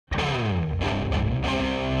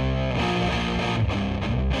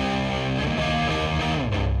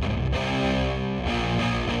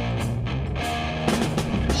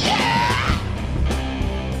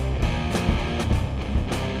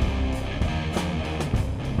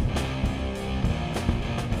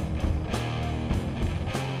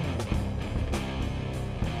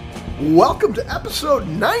Welcome to episode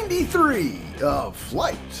 93 of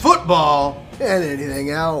Flight, Football. and Anything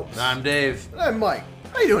Else. I'm Dave. I'm Mike.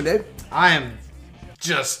 How you doing, Dave? I am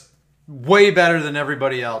just way better than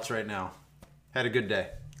everybody else right now. Had a good day.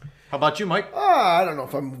 How about you, Mike? I don't know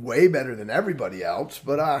if I'm way better than everybody else,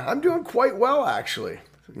 but I'm doing quite well, actually.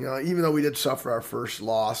 You know, even though we did suffer our first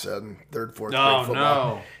loss in third, fourth grade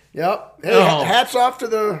football. No. Yep. Hey, No. hats off to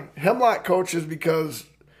the Hemlock coaches because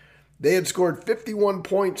they had scored 51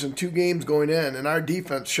 points in 2 games going in, and our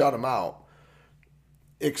defense shut them out.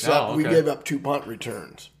 Except we gave up 2 punt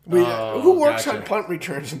returns. Who works on punt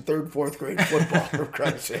returns in third, fourth grade football, for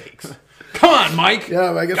Christ's sakes? Come on, Mike.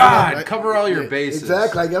 Yeah, I guess God, cover all your bases.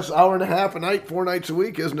 Exactly. I guess an hour and a half a night, 4 nights a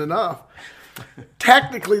week isn't enough.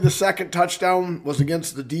 Technically, the second touchdown was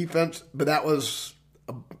against the defense, but that was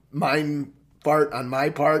a mind fart on my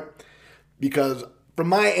part because from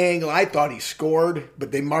my angle, I thought he scored,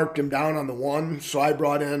 but they marked him down on the one, so I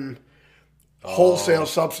brought in wholesale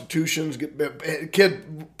substitutions,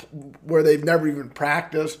 kid where they've never even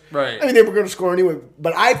practiced. Right. I mean, they were going to score anyway,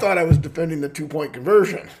 but I thought I was defending the 2-point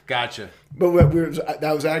conversion. Gotcha. But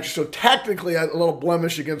that was actually, so technically a little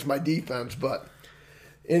blemish against my defense, but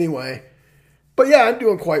anyway. But yeah, I'm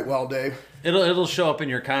doing quite well, Dave. It'll show up in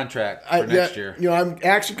your contract for next year. You know, I'm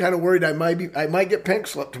actually kind of worried I might get pink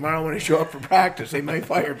slip tomorrow when I show up for practice. They might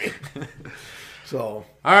fire me. So.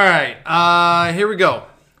 All right. Here we go.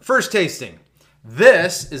 First tasting.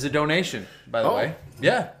 This is a donation, by the way.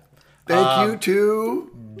 Yeah. Thank you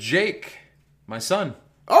to Jake, my son.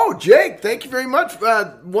 Oh, Jake, thank you very much.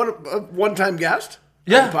 One-time guest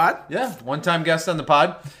on the pod. Yeah, one-time guest on the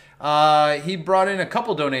pod. He brought in a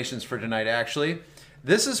couple donations for tonight, actually.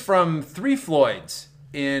 This is from Three Floyds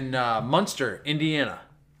in Munster, Indiana.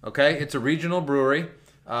 Okay, it's a regional brewery,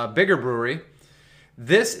 bigger brewery.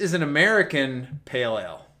 This is an American pale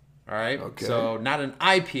ale. All right, okay. So not an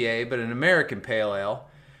IPA, but an American pale ale.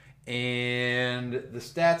 And the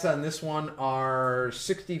stats on this one are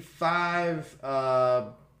 65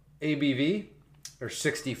 ABV or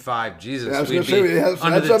 65. Jesus, Yeah, I was we'd going to be say,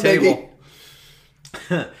 under that's the a table.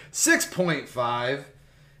 biggie. 6.5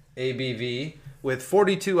 ABV with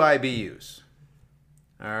 42 IBUs.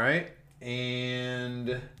 All right,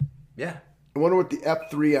 and yeah, I wonder what the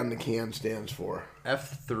F3 on the can stands for.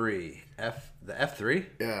 F3. The F3?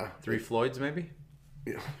 Yeah. Three Floyds, maybe?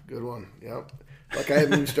 Yeah, good one. Yep. Like I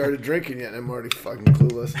haven't even started drinking yet, and I'm already fucking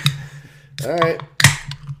clueless. All right.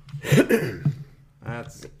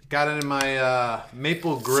 That's got it in my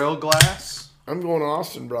maple grill glass. I'm going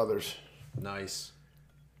Austin Brothers. Nice.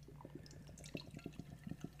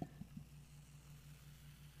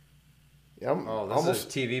 Yep. Oh, this is a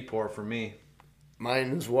TV pour for me.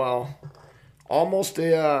 Mine as well. Almost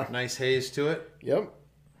a. Nice haze to it. Yep.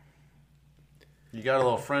 You got a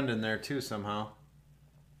little friend in there too somehow.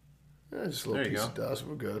 Yeah, just a little There you piece go. of dust.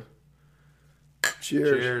 We're good.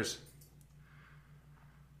 Cheers. Cheers.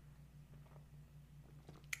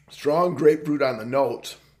 Strong grapefruit on the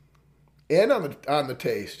notes, and on the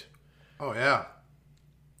taste. Oh yeah.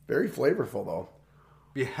 Very flavorful though.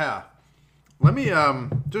 Yeah. Let me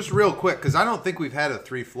just real quick because I don't think we've had a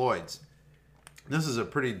Three Floyds. This is a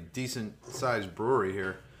pretty decent sized brewery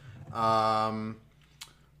here.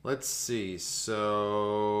 Let's see.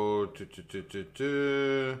 So,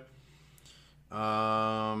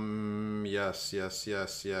 yes.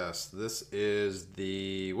 This is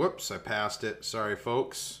the. Whoops, I passed it. Sorry,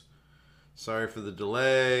 folks. Sorry for the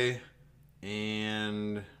delay.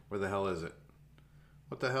 And where the hell is it?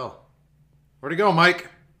 What the hell? Where'd it go, Mike?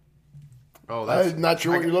 Oh, that's. I'm not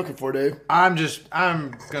sure what you're looking for, Dave. I'm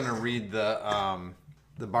gonna read the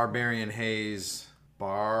Barbarian Haze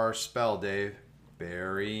bar spell, Dave.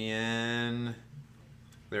 Barbarian.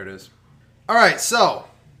 There it is. All right, so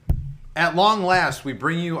at long last, we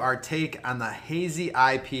bring you our take on the hazy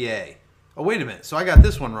IPA. Oh, wait a minute. So I got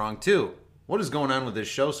this one wrong too. What is going on with this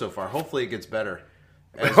show so far? Hopefully, it gets better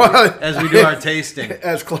as we do our tasting.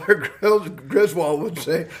 As Clark Griswold would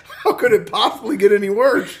say, how could it possibly get any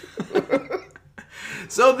worse?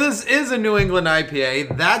 So this is a New England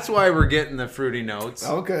IPA. That's why we're getting the fruity notes.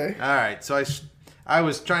 Okay. All right. So I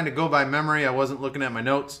was trying to go by memory. I wasn't looking at my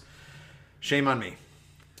notes. Shame on me.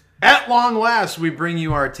 At long last, we bring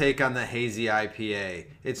you our take on the hazy IPA.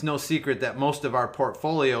 It's no secret that most of our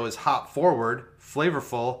portfolio is hop forward,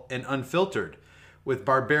 flavorful, and unfiltered. With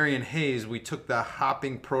Barbarian Haze, we took the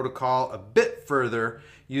hopping protocol a bit further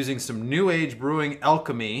using some new age brewing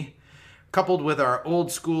alchemy, coupled with our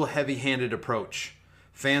old school heavy-handed approach.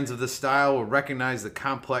 Fans of the style will recognize the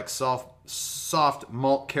complex soft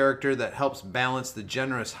malt character that helps balance the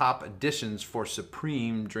generous hop additions for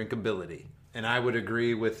supreme drinkability. And I would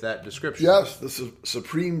agree with that description. Yes, the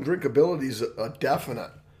supreme drinkability is a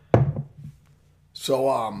definite. So,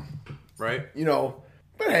 Right?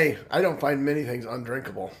 But hey, I don't find many things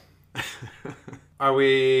undrinkable. Are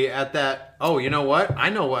we at that? Oh, you know what? I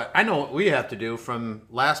know what we have to do from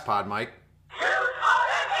last pod, Mike.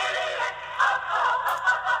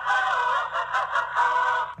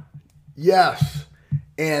 Yes.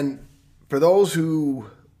 And for those who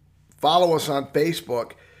follow us on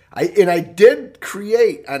Facebook, I did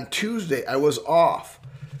create on Tuesday. I was off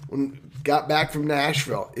when got back from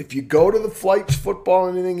Nashville. If you go to the Flights, Football,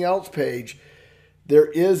 and Anything Else page, there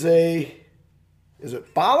is is it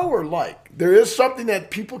follow or like? There is something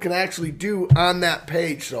that people can actually do on that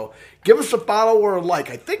page. So give us a follow or a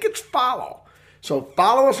like. I think it's follow. So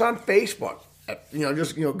follow us on Facebook.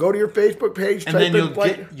 Just go to your Facebook page. And then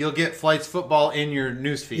you'll get Flights Football in your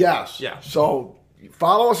newsfeed. Yes. Yeah. So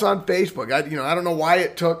follow us on Facebook. I don't know why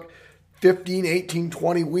it took 15, 18,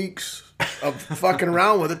 20 weeks of fucking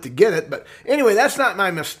around with it to get it. But anyway, that's not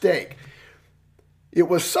my mistake. It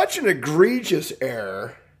was such an egregious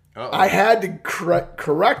error. Uh-oh. I had to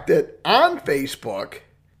correct it on Facebook,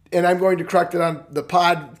 and I'm going to correct it on the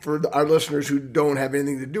pod for our listeners who don't have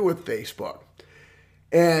anything to do with Facebook.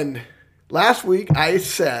 And last week I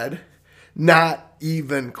said, not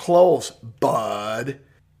even close, bud.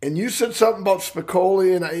 And you said something about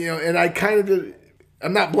Spicoli, and I kind of did.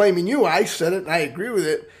 I'm not blaming you. I said it, and I agree with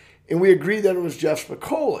it. And we agreed that it was Jeff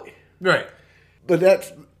Spicoli. Right. But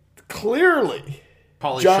that's clearly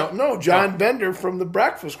Pauly John Bender from the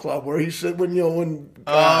Breakfast Club, where he said when yeah.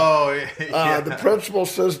 the principal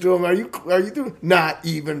says to him, "Are you doing not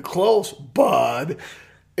even close, bud?"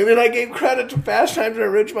 And then I gave credit to Fast Times at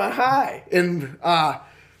Ridgemont High, and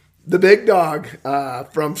the big dog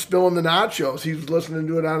from Spilling the Nachos, he was listening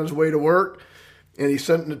to it on his way to work. And he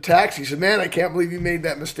sent in a text. He said, "Man, I can't believe you made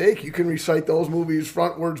that mistake. You can recite those movies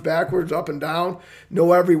frontwards, backwards, up and down,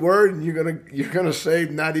 know every word, and you're gonna say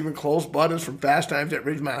not even close, bud is from Fast Times at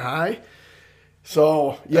Ridgemont High."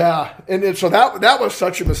 So yeah, so that was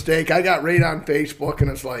such a mistake. I got right on Facebook,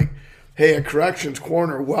 and it's like, hey, a corrections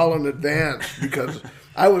corner well in advance, because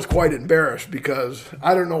I was quite embarrassed because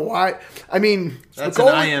I don't know why. I mean, that's an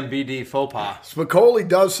IMBD faux pas. Spicoli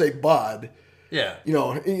does say bud. Yeah.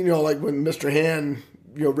 Like when Mr. Hand,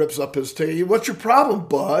 rips up his tail. What's your problem,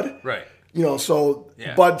 bud? Right. Yeah.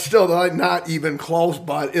 But still, not even close,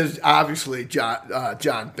 bud, is obviously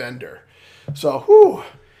John Bender. So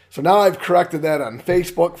now I've corrected that on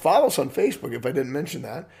Facebook. Follow us on Facebook if I didn't mention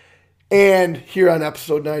that. And here on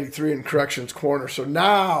episode 93 in Corrections Corner. So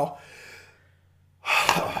now...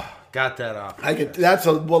 Got that off.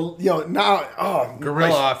 Now,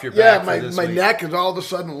 gorilla off your back. Yeah, my neck is all of a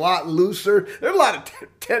sudden a lot looser. There's a lot of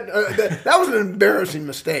that was an embarrassing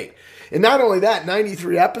mistake. And not only that,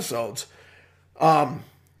 93 episodes.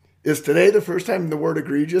 Is today the first time the word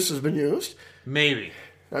egregious has been used? Maybe.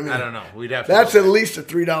 I don't know. We'd have to. That's at least a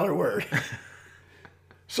 $3 word.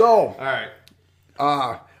 So, all right.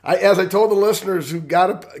 As I told the listeners who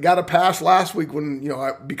got a pass last week when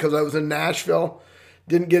because I was in Nashville.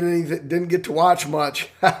 Didn't get to watch much.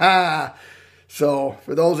 So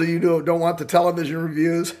for those of you who don't want the television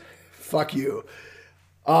reviews, fuck you.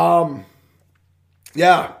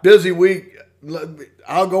 Yeah, busy week.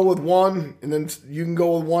 I'll go with one, and then you can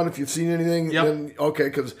go with one if you've seen anything. Yep. Then, okay,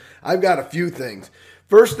 because I've got a few things.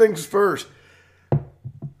 First things first.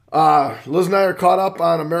 Liz and I are caught up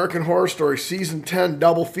on American Horror Story Season 10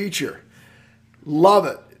 double feature. Love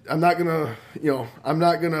it. I'm not gonna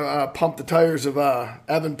pump the tires of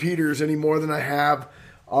Evan Peters any more than I have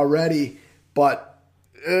already, but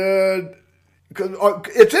it's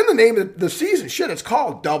in the name of the season. Shit, it's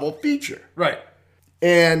called Double Feature, right?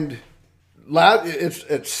 And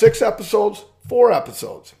it's 6 episodes, 4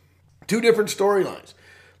 episodes, 2 different storylines.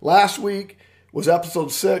 Last week was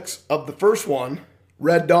episode 6 of the first one,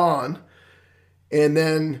 Red Dawn. And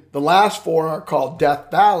then the last 4 are called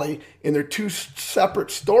Death Valley, and they're 2 separate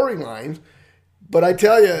storylines. But I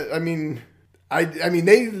tell you, I mean,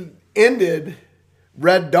 they ended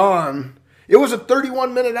Red Dawn. It was a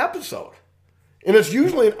 31-minute episode, and it's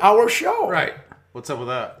usually an hour show. Right. What's up with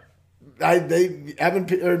that? Not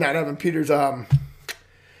Evan Peters.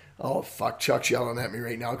 Oh, fuck, Chuck's yelling at me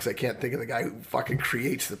right now because I can't think of the guy who fucking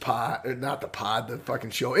creates the pod, or not the pod, the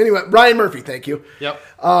fucking show. Anyway, Ryan Murphy, thank you. Yep.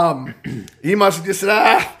 He must have just said,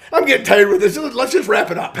 I'm getting tired with this. Let's just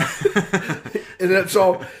wrap it up. And then,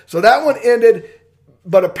 so that one ended,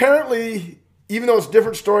 but apparently, even though it's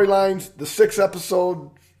different storylines, the 6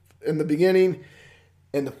 episode in the beginning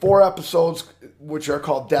and the 4 episodes, which are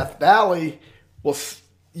called Death Valley,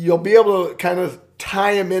 you'll be able to kind of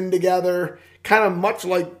tie them in together, kind of much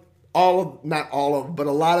like not all of, but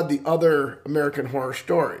a lot of the other American Horror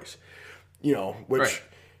Stories, which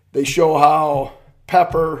they show how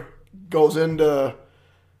Pepper goes into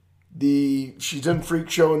she's in Freak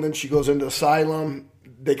Show and then she goes into Asylum.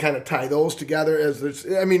 They kind of tie those together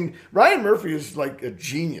Ryan Murphy is like a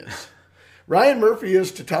genius. Ryan Murphy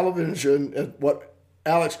is to television what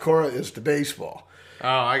Alex Cora is to baseball. Oh,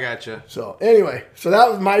 I gotcha. So anyway, that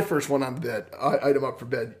was my first one on the bed, item up for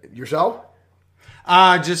bed. Yourself?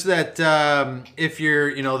 Just that if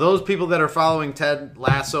you're, those people that are following Ted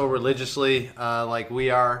Lasso religiously, like we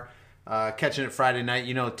are, catching it Friday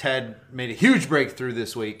night, Ted made a huge breakthrough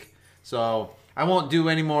this week. So I won't do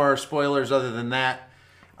any more spoilers other than that.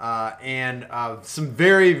 And some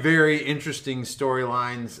very, very interesting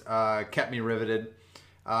storylines kept me riveted.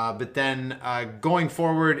 But then going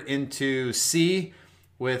forward into C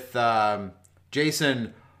with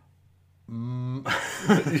Jason. Now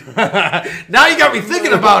you got me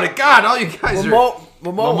thinking about it. God, all you guys are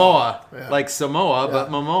Momoa. Yeah. Like Samoa, yeah. But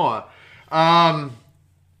Momoa.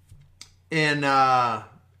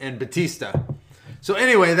 And Batista. So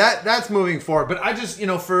anyway, that's moving forward. But I just,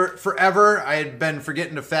 for forever, I had been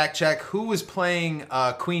forgetting to fact check who was playing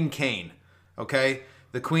Queen Kane. Okay,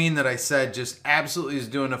 the queen that I said just absolutely is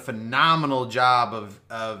doing a phenomenal job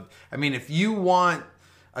of. If you want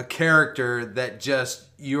a character that just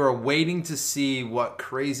you're waiting to see what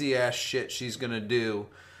crazy ass shit she's gonna do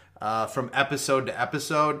from episode to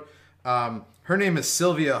episode. Her name is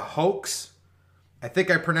Sylvia Hoeks. I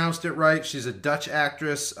think I pronounced it right. She's a Dutch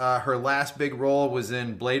actress. Her last big role was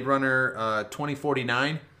in Blade Runner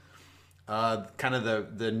 2049. Kind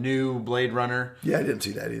of the new Blade Runner. Yeah, I didn't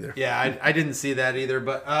see that either. Yeah, I didn't see that either.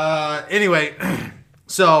 But anyway,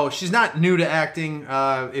 so she's not new to acting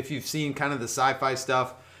if you've seen kind of the sci-fi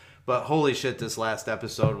stuff. But holy shit, this last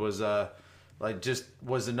episode was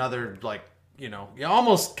was another you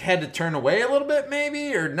almost had to turn away a little bit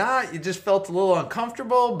maybe or not. You just felt a little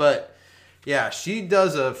uncomfortable, but yeah, she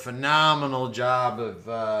does a phenomenal job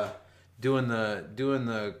of doing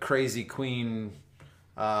the crazy queen.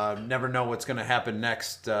 Never know what's going to happen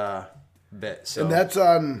next bit. So and that's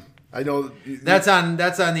on. I know that's on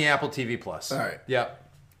the Apple TV Plus. All right.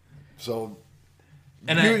 Yep. So.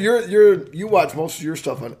 And you watch most of your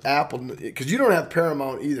stuff on Apple because you don't have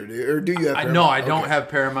Paramount either, do you? Or do you have Paramount? No, I don't have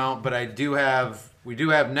Paramount, but we do have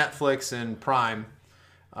Netflix and Prime.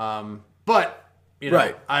 But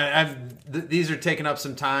right. These are taking up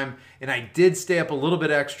some time, and I did stay up a little bit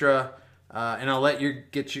extra, and I'll let you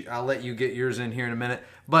get yours in here in a minute.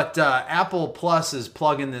 But Apple Plus is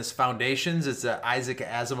plugging this Foundations. It's an Isaac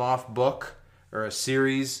Asimov book or a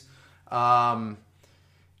series.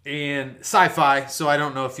 And sci-fi, so I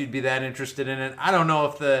don't know if you'd be that interested in it. I don't know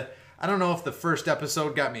if the first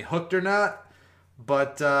episode got me hooked or not,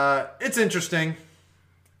 but it's interesting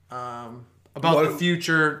about the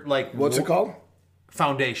future. Like what's it called?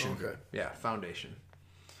 Foundation. Okay. Yeah, Foundation.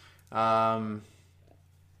 But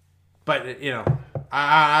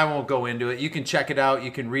I won't go into it. You can check it out. You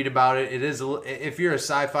can read about it. It is if you're a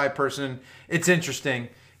sci-fi person, it's interesting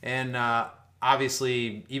and.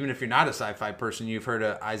 Obviously, even if you're not a sci-fi person, you've heard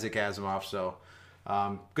of Isaac Asimov. So,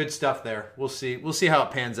 good stuff there. We'll see how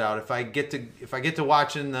it pans out. If I get to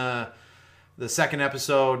watching the second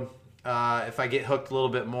episode, if I get hooked a little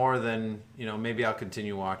bit more, then maybe I'll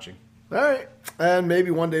continue watching. All right, and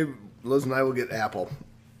maybe one day Liz and I will get Apple,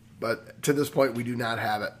 but to this point we do not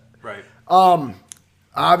have it. Right.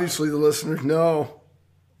 Obviously, the listeners know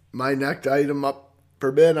my next item up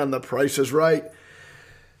for bid on The Price is Right.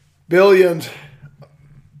 Billions.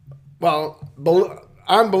 Well,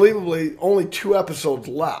 unbelievably, only 2 episodes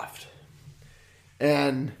left,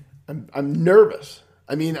 and I'm nervous.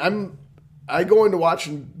 I go into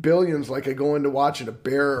watching Billions like I go into watching a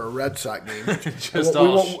Bear or a Red Sox game.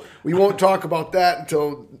 We won't talk about that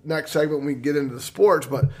until next segment when we get into the sports.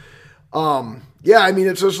 But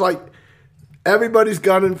it's just like everybody's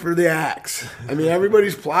gunning for the axe.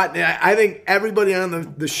 Everybody's plotting. I think everybody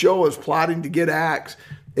on the show is plotting to get axe.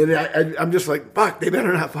 And I'm just like, fuck, they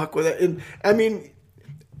better not fuck with it. And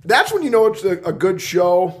that's when you know it's a good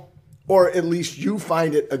show, or at least you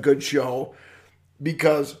find it a good show,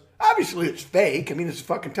 because obviously it's fake. It's a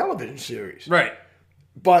fucking television series. Right.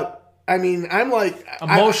 But, I'm like...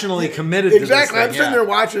 Emotionally committed to this exactly. thing, I'm sitting there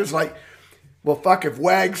watching, it's like, well, fuck, if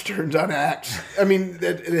Wags turns on Axe.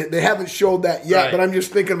 They haven't showed that yet, right. But I'm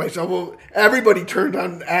just thinking to myself, well, everybody turned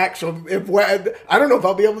on Axe, so if I don't know if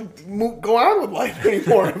I'll be able to go on with life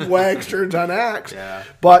anymore if Wags turns on Axe. Yeah.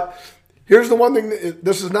 But here's the one thing,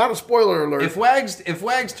 this is not a spoiler alert. If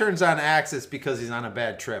Wags turns on Axe, it's because he's on a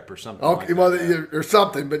bad trip or something. Okay, like well, or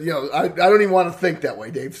something, but I don't even want to think that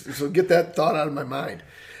way, Dave, so get that thought out of my mind.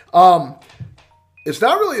 It's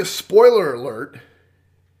not really a spoiler alert,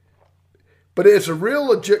 but it's a real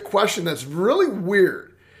legit question that's really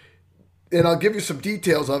weird. And I'll give you some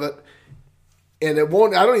details of it. And it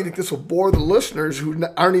won't, I don't even think this will bore the listeners who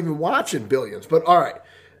aren't even watching Billions. But all right.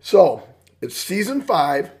 So it's season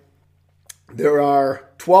 5. There are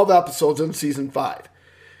 12 episodes in season 5.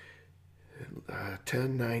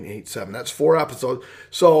 10, 9, 8, 7. That's 4 episodes.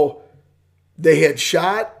 So they had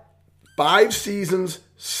shot 5 seasons,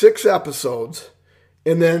 6 episodes.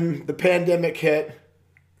 And then the pandemic hit.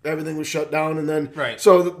 Everything was shut down. And then,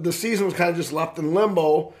 so the season was kind of just left in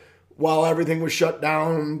limbo while everything was shut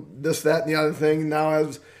down, this, that, and the other thing. Now,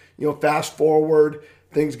 as fast forward,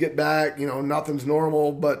 things get back, nothing's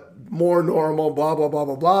normal, but more normal, blah, blah, blah,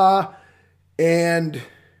 blah, blah. And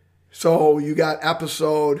so you got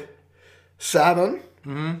episode 7,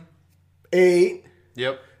 8,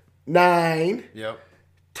 9,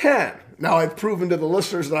 10. Now, I've proven to the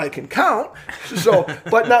listeners that I can count. So,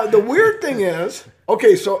 but now the weird thing is,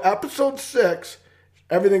 okay, so episode 6,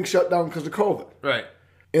 everything shut down because of COVID. Right.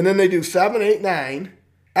 And then they do 7, 8, 9.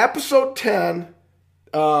 Episode 10,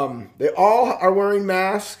 they all are wearing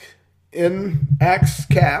masks in Axe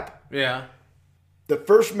cap. Yeah. The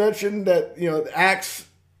first mention that, Axe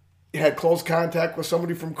had close contact with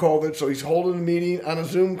somebody from COVID, so he's holding a meeting on a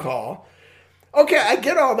Zoom call. Okay, I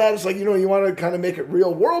get all that. It's like, you want to kind of make it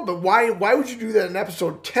real world, but why would you do that in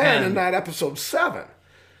episode 10 and not episode 7?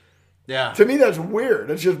 Yeah. To me, that's weird.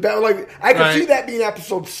 It's just bad. Like, I can see that being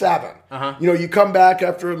episode 7. You come back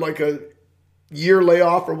after like a year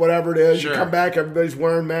layoff or whatever it is. Sure. You come back, everybody's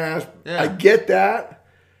wearing masks. Yeah. I get that.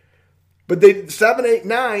 But they 7, 8,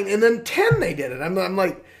 9, and then 10 they did it. I'm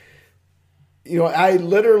like, I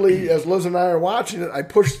literally, as Liz and I are watching it, I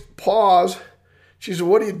pushed pause. She said,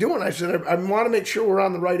 "What are you doing?" I said, "I want to make sure we're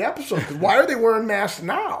on the right episode. Because why are they wearing masks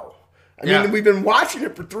now? I mean, we've been watching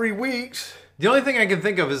it for 3 weeks." The only thing I can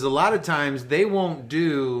think of is a lot of times they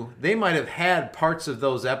might have had parts of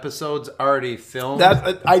those episodes already filmed.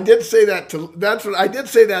 I did say that to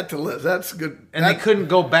Liz. That's good. And they couldn't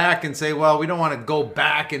go back and say, well, we don't want to go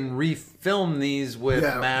back and refilm these with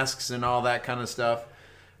masks and all that kind of stuff.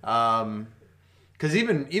 Because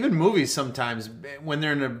even movies sometimes, when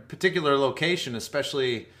they're in a particular location,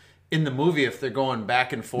 especially in the movie, if they're going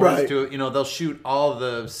back and forth to it, they'll shoot all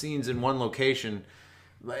the scenes in one location.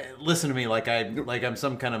 Listen to me like I'm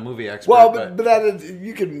some kind of movie expert. Well, but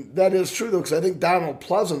that is true though, because I think Donald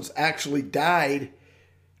Pleasance actually died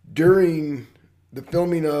during the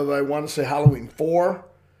filming of, I want to say, Halloween 4.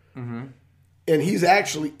 Mm-hmm. And he's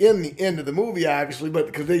actually in the end of the movie, obviously, but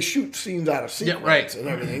because they shoot scenes out of sequence and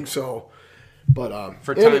everything, so. But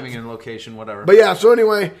for timing and location, whatever. But yeah, so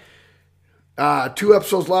anyway, 2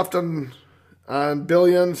 episodes left on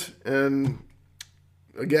Billions, and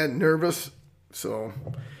again, nervous. So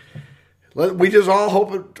we just all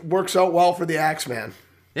hope it works out well for the Axeman.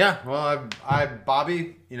 Yeah, well,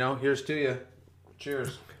 Bobby, here's to you.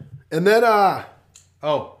 Cheers. And then,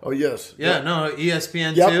 oh yes, no,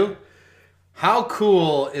 ESPN2. How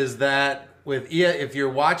cool is that? If you're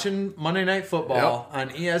watching Monday Night Football on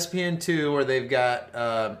ESPN2, where they've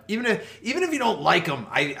got even if you don't like them,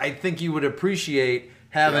 I think you would appreciate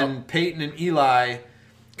having Peyton and Eli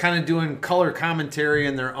kind of doing color commentary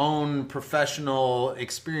in their own professional,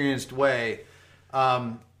 experienced way.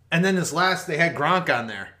 And then they had Gronk on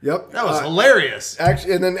there. Yep. That was hilarious.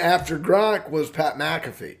 Actually, and then after Gronk was Pat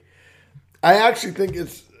McAfee. I actually think in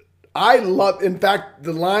fact,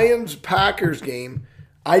 the Lions-Packers game,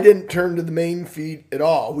 I didn't turn to the main feed at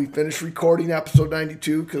all. We finished recording episode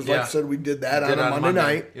 92 because, like I said, we did that on a Monday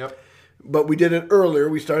night. Yep. But we did it earlier.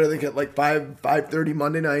 We started, I think, at like 5:30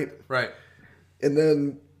 Monday night. Right. And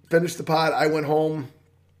then finished the pod. I went home,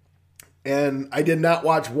 and I did not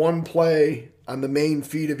watch one play on the main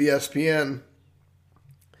feed of ESPN.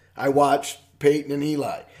 I watched Peyton and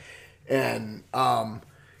Eli. And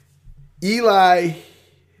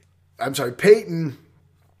Peyton,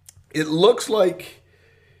 it looks like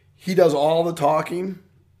he does all the talking.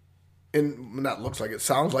 And not looks like, it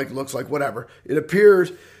sounds like, looks like, whatever. It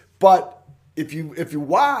appears. But if you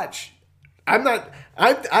watch,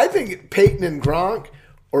 I think Peyton and Gronk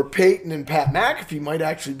or Peyton and Pat McAfee might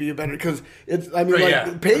actually be a better, because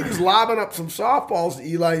Peyton's lobbing up some softballs to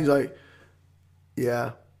Eli. He's like,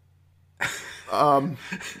 yeah.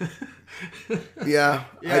 Yeah,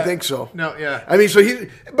 I think so. No, yeah. I mean,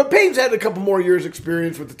 but Peyton's had a couple more years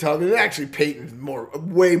experience with the television. Actually, Peyton's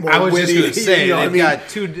way more. I was witty. just going to say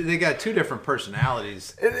they got two different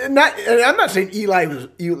personalities. And I'm not saying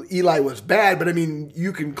Eli was bad, but I mean,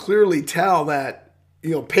 you can clearly tell that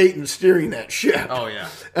Peyton steering that ship. Oh, yeah.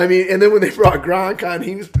 I mean, and then when they brought Gronk on,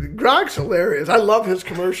 Gronk's hilarious. I love his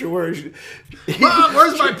commercial where Mom,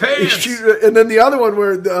 where's my pants? And then the other one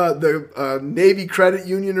where the Navy Credit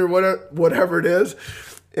Union or whatever it is,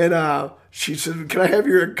 and she said, "Can I have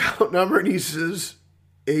your account number?" And he says,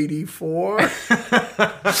 84. Or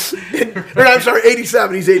I'm sorry,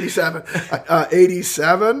 87. He's 87.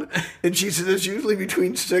 87. And she says it's usually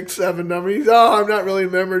between 6, 7 numbers. He's, I'm not really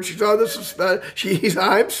remembering. She's, this is special.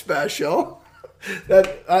 I'm special.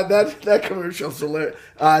 That commercial's hilarious.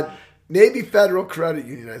 Navy Federal Credit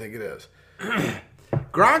Union, I think it is.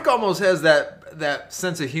 Gronk almost has that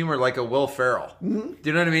sense of humor like a Will Ferrell. Mm-hmm. Do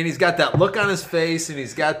you know what I mean? He's got that look on his face, and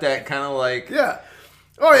he's got that kind of like... Yeah.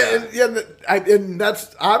 Oh, yeah, and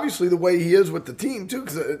that's obviously the way he is with the team, too,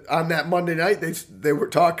 because on that Monday night, they were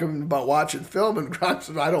talking about watching film, and Gronk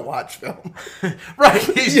said, I don't watch film. Right.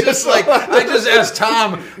 He's just like, I just asked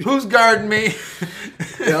Tom, who's guarding me?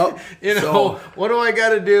 Yep. What do I got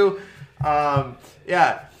to do?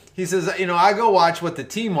 Yeah. He says, I go watch what the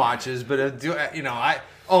team watches, but,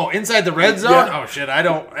 inside the red zone? Yeah. Oh, shit, I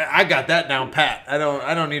got that down pat. I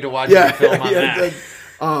don't need to watch any film on that.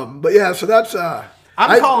 But, yeah, so that's...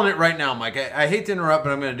 I'm calling it right now, Mike. I hate to interrupt,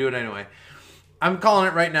 but I'm going to do it anyway. I'm calling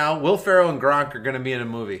it right now. Will Ferrell and Gronk are going to be in a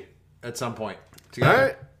movie at some point together. All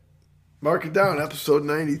right. Mark it down. Episode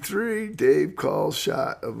 93. Dave calls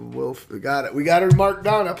shot of Will. We got it. We got it marked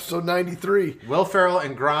down. Episode 93. Will Ferrell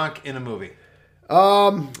and Gronk in a movie.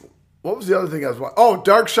 What was the other thing I was watching? Oh,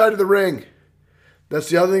 Dark Side of the Ring. That's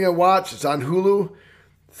the other thing I watched. It's on Hulu.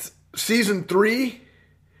 Season 3.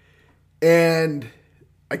 And...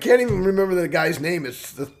 I can't even remember the guy's name.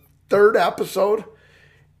 It's the 3rd episode,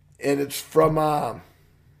 and it's from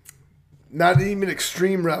not even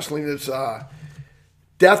Extreme Wrestling. It's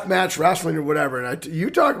Deathmatch Wrestling or whatever. And you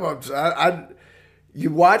talk about you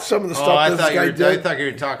watch some of the stuff this guy did. I thought you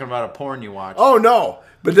were talking about a porn you watched. Oh no,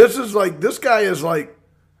 but this guy is like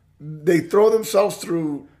they throw themselves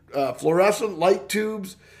through fluorescent light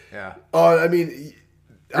tubes. Yeah. I mean.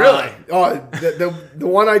 Really? The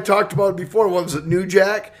one I talked about before was New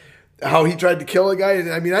Jack, how he tried to kill a guy.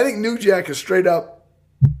 I mean, I think New Jack is straight up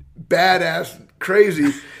badass,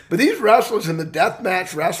 crazy. But these wrestlers in the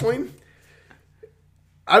deathmatch wrestling,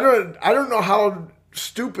 I don't know how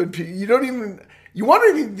stupid you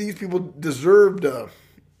wonder if these people deserve to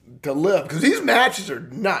live, because these matches are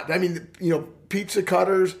nuts. I mean, pizza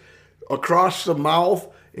cutters across the mouth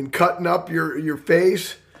and cutting up your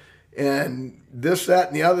face. And this, that,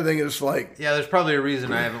 and the other thing is like... Yeah, there's probably a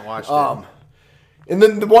reason I haven't watched it. And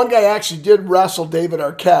then the one guy actually did wrestle David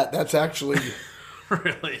Arquette. That's actually...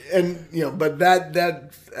 Really? And, but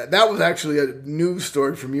that was actually a news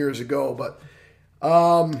story from years ago. But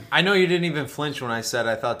I know you didn't even flinch when I said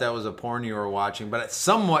I thought that was a porn you were watching. But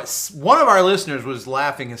one of our listeners was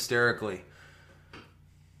laughing hysterically.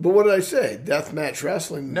 But what did I say? Deathmatch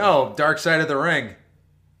wrestling? No, Dark Side of the Ring.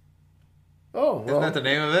 Oh, well. Isn't that the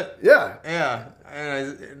name of it? Yeah. Yeah.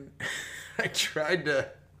 And I tried to...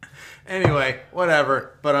 Anyway,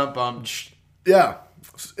 whatever. But I'm bummed. Yeah.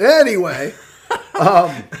 Anyway,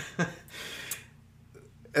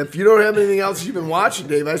 if you don't have anything else you've been watching,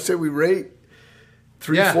 Dave, I say we rate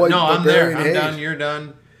 3 Floyd. No, I'm there. I'm done. You're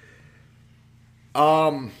done.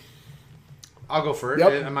 I'll go first.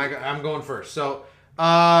 Yep. I'm going first. So,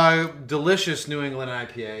 delicious New England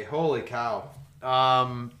IPA. Holy cow.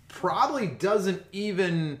 Probably doesn't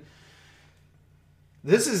even.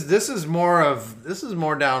 This is more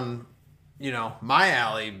down, my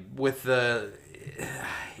alley with the.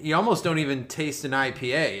 You almost don't even taste an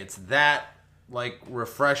IPA. It's that like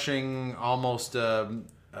refreshing, almost. I'm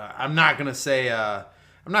not gonna say a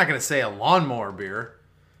lawnmower beer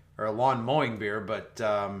or a lawn mowing beer, but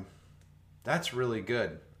that's really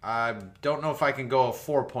good. I don't know if I can go a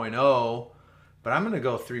 4.0, but I'm gonna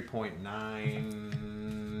go 3.9.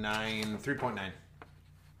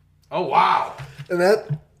 Oh wow! And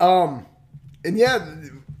that and yeah,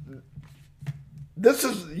 this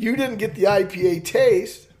is, you didn't get the IPA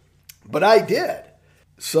taste, but I did.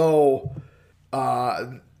 So,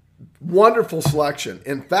 wonderful selection.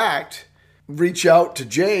 In fact, reach out to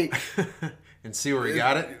Jake and see where he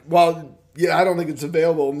got it. Well, yeah, I don't think it's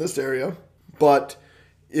available in this area, but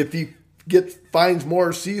if he finds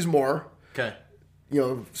more, sees more, okay.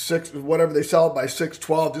 6, whatever they sell it by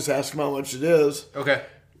 6.12, just ask him how much it is. Okay.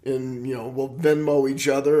 And, we'll Venmo each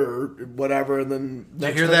other or whatever. And then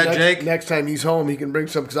Jake? Next time he's home, he can bring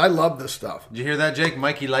some, because I love this stuff. Did you hear that, Jake?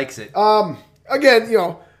 Mikey likes it. Again,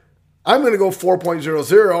 I'm going to go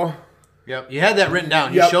 4.00. Yep. You had that written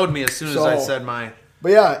down. You showed me as soon as I said my...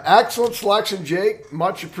 But yeah, excellent selection, Jake.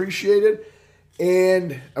 Much appreciated.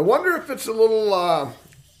 And I wonder if it's a little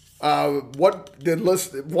what the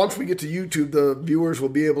list. Once we get to YouTube, the viewers will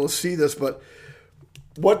be able to see this. But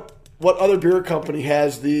what other beer company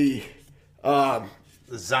has the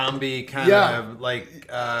zombie kind of like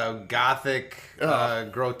gothic,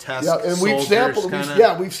 grotesque? Yeah, and we've sampled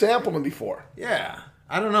them. We've sampled them before. Yeah,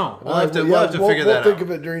 I don't know. We'll have to figure that out. We'll think of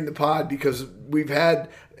it during the pod because we've had,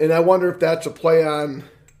 and I wonder if that's a play on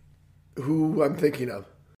who I'm thinking of.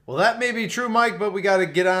 Well, that may be true, Mike, but we got to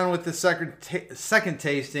get on with the second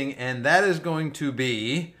tasting, and that is going to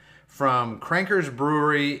be from Cranker's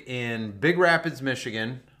Brewery in Big Rapids,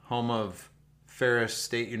 Michigan, home of Ferris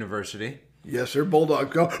State University. Yes, sir,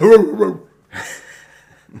 Bulldog. Go.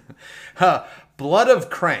 Blood of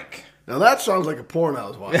Crank. Now that sounds like a porn I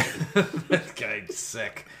was watching. That guy's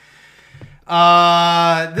sick.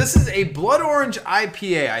 This is a Blood Orange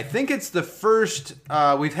IPA. I think it's the first.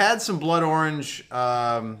 We've had some Blood Orange.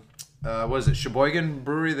 What is it? Sheboygan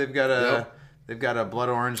Brewery. They've got a Blood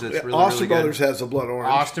Orange that's really Austin really good. Brothers has a Blood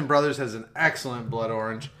Orange. Austin Brothers has an excellent Blood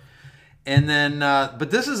Orange, and then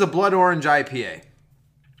but this is a Blood Orange IPA.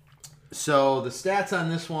 So the stats on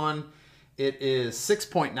this one, it is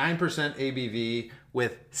 6.9% ABV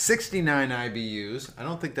with 69 IBUs. I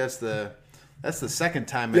don't think that's the second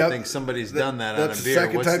time I think somebody's done that on a beer.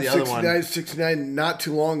 Second What's time, the other one? 69, not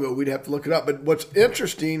too long ago. We'd have to look it up. But what's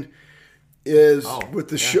interesting is with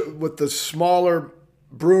the smaller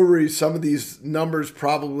breweries, some of these numbers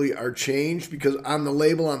probably are changed because on the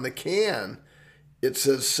label on the can, it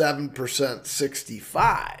says 7%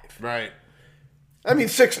 65. Right. I mean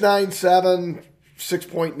 6.9,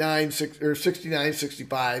 6.9, 6 or 69,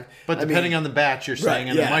 65. But depending on the batch you're saying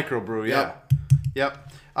in the microbrew,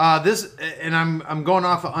 Yep. This, and I'm going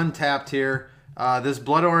off of Untapped here. This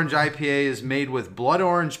Blood Orange IPA is made with blood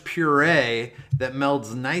orange puree that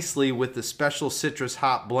melds nicely with the special citrus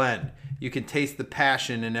hop blend. You can taste the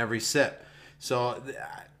passion in every sip. So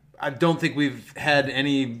I don't think we've had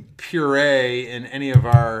any puree in any of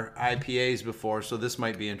our IPAs before, so this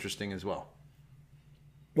might be interesting as well.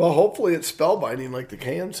 Well, hopefully it's spellbinding like the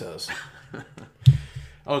can says.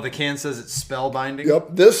 Oh, the can says it's spellbinding?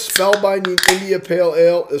 Yep. This spellbinding India Pale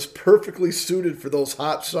Ale is perfectly suited for those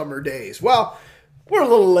hot summer days. Well, we're a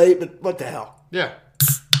little late, but what the hell? Yeah.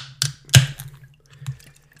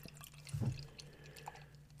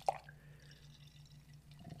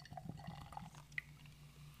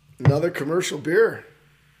 Another commercial beer.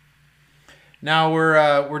 Now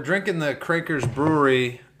we're drinking the Cranker's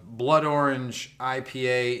Brewery Blood Orange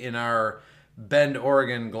IPA in our Bend,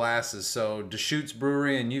 Oregon glasses. So Deschutes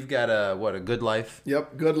Brewery, and you've got a Good Life?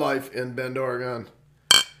 Yep, Good Life in Bend, Oregon.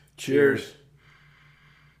 Cheers.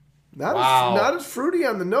 Wow. Not as fruity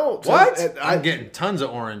on the notes. What? I'm getting tons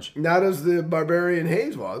of orange. Not as the Barbarian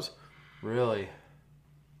Haze was. Really?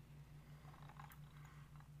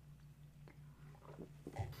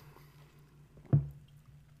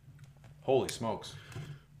 Holy smokes.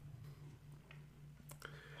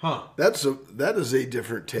 Huh. That is a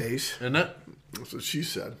different taste. Isn't it? That's what she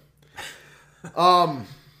said.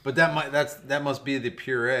 But that must be the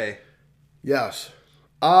puree. Yes.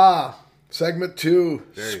 Segment 2,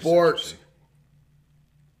 Very sports. citrusy.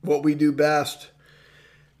 What we do best.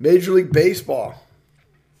 Major League Baseball.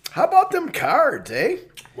 How about them Cards, eh?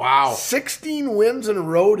 Wow. 16 wins in a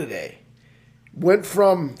row today. Went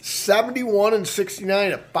from 71 and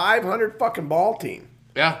 69, a 500 fucking ball team.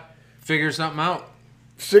 Yeah. Figure something out.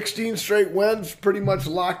 16 straight wins, pretty much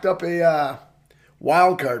locked up a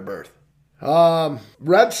wild card berth.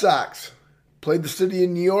 Red Sox played the city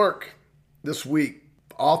of New York this week.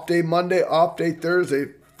 Off day Monday, off day Thursday.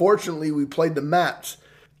 Fortunately, we played the Mets.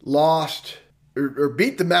 Lost, or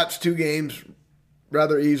beat the Mets 2 games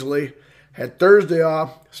rather easily. Had Thursday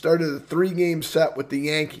off. Started a 3-game set with the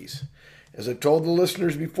Yankees. As I told the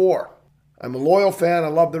listeners before, I'm a loyal fan. I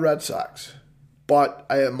love the Red Sox. But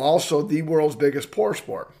I am also the world's biggest pour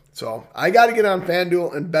sport. So I got to get on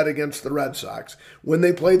FanDuel and bet against the Red Sox when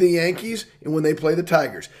they play the Yankees and when they play the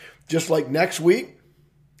Tigers. Just like next week,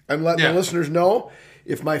 I'm letting the listeners know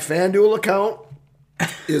if my FanDuel account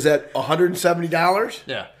is at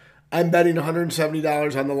 $170, I'm betting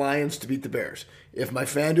 $170 on the Lions to beat the Bears. If my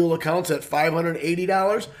FanDuel account's at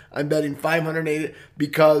 $580, I'm betting $580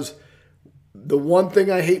 because the one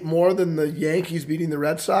thing I hate more than the Yankees beating the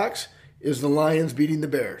Red Sox is the Lions beating the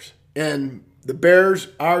Bears. And the Bears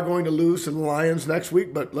are going to lose to the Lions next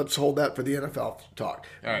week, but let's hold that for the NFL talk.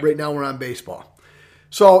 Right now we're on baseball.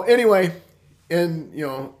 So anyway, and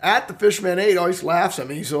at the Fishman 8 always laughs at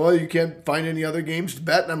me. He said, "Oh, you can't find any other games to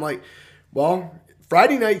bet." And I'm like, well,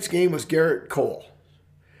 Friday night's game was Garrett Cole.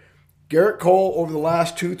 Garrett Cole over the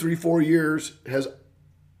last 2, 3, 4 years has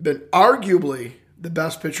been arguably the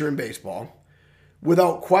best pitcher in baseball.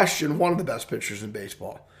 Without question, one of the best pitchers in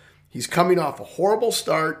baseball. He's coming off a horrible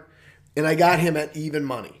start, and I got him at even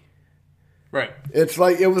money. Right. It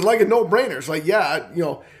was like a no-brainer. It's like, yeah,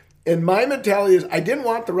 and my mentality is I didn't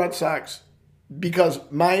want the Red Sox because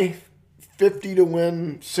my $50 to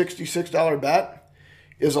win $66 bet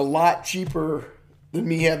is a lot cheaper than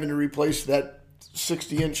me having to replace that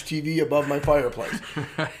 60-inch TV above my fireplace.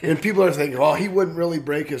 And people are thinking, he wouldn't really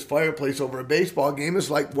break his fireplace over a baseball game. It's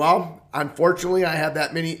like, well, unfortunately, I have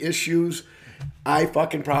that many issues. I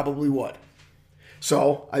fucking probably would.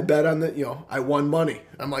 So I bet on I won money.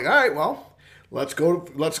 I'm like, all right, well, let's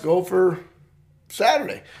go for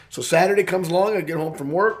Saturday. So Saturday comes along, I get home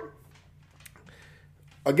from work.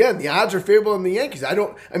 Again, the odds are favorable on the Yankees.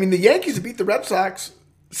 The Yankees have beat the Red Sox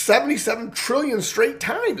 77 trillion straight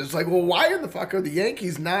times. It's like, well, why in the fuck are the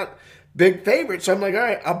Yankees not big favorites? So I'm like, all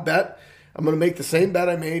right, I'll bet. I'm going to make the same bet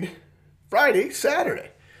I made Friday, Saturday.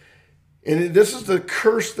 And this is the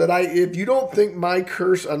curse that if you don't think my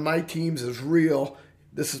curse on my teams is real,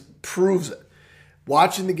 proves it.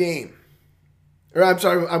 Watching the game.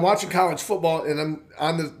 I'm watching college football, and I'm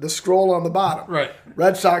on the scroll on the bottom. Right.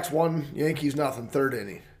 Red Sox 1, Yankees nothing, third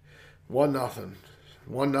inning. 1-0.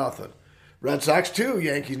 1-0. Red Sox 2,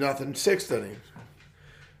 Yankees nothing, sixth inning.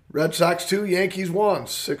 Red Sox 2, Yankees 1,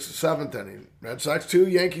 seventh inning. Red Sox 2,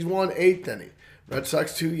 Yankees 1, eighth inning. Red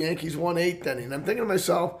Sox 2, Yankees 1, eighth inning. And I'm thinking to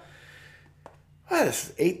myself,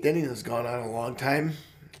 this eighth inning has gone on a long time.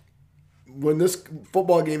 When this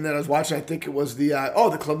football game that I was watching, I think it was the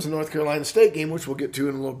Clemson North Carolina State game, which we'll get to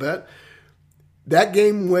in a little bit. That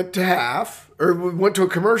game went to a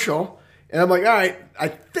commercial, and I'm like, all right, I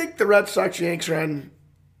think the Red Sox Yanks are on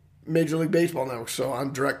Major League Baseball Network. So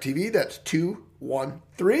on DirecTV, that's 2, 1,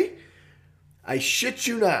 3. I shit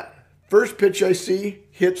you not. First pitch I see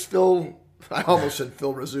hits Phil. I almost said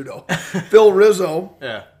Phil Rizzuto. Phil Rizzo.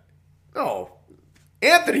 Yeah. Oh,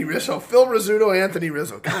 Anthony Rizzo. Phil Rizzuto, Anthony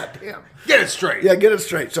Rizzo. God damn. Get it straight. Yeah, get it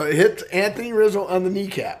straight. So it hits Anthony Rizzo on the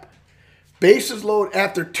kneecap. Bases loaded.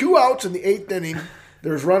 After 2 outs in the eighth inning,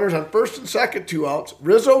 there's runners on first and second, 2 outs.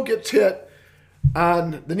 Rizzo gets hit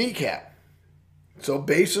on the kneecap. So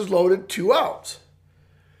bases loaded, 2 outs.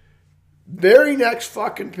 Very next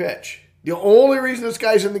fucking pitch. The only reason this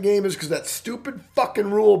guy's in the game is because that stupid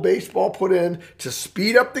fucking rule baseball put in to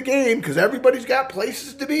speed up the game because everybody's got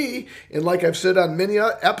places to be. And like I've said on many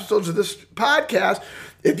episodes of this podcast,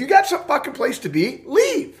 if you got some fucking place to be,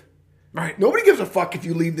 leave. Right. Nobody gives a fuck if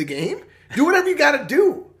you leave the game. Do whatever you got to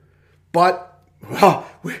do. But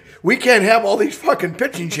we can't have all these fucking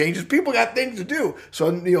pitching changes. People got things to do.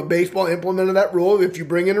 So, baseball implemented that rule. If you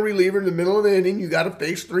bring in a reliever in the middle of the inning, you got to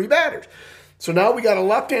face 3 batters. So now we got a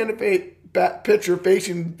left-handed pitcher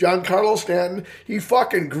facing Giancarlo Stanton. He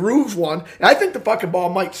fucking grooves one. And I think the fucking ball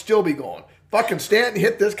might still be going. Fucking Stanton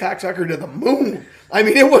hit this cocksucker to the moon.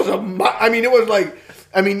 They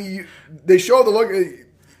show the look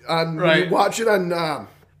on, right. When you watch it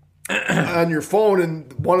on your phone,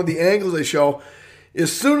 and one of the angles they show,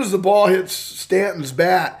 as soon as the ball hits Stanton's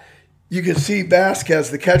bat, you can see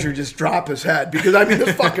Vasquez, the catcher, just drop his head. Because,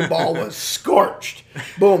 this fucking ball was scorched.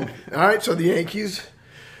 Boom. All right, so the Yankees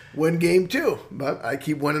win game 2. But I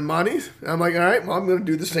keep winning money. I'm like, all right, well, I'm going to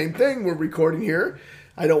do the same thing. We're recording here.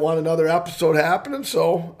 I don't want another episode happening,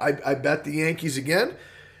 so I bet the Yankees again.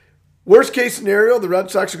 Worst case scenario, the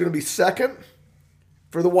Red Sox are going to be second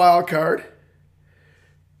for the wild card,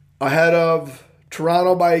 ahead of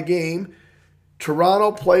Toronto by a game.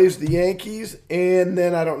 Toronto plays the Yankees, and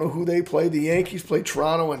then I don't know who they play. The Yankees play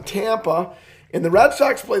Toronto and Tampa, and the Red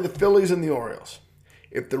Sox play the Phillies and the Orioles.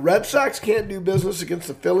 If the Red Sox can't do business against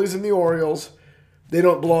the Phillies and the Orioles, they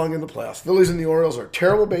don't belong in the playoffs. Phillies and the Orioles are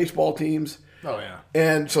terrible baseball teams. Oh, yeah.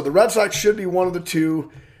 And so the Red Sox should be one of the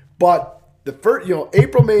two, but the first,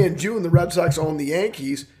 April, May, and June, the Red Sox own the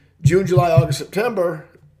Yankees. June, July, August, September,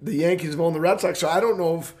 the Yankees have owned the Red Sox. So I don't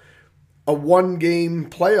know if a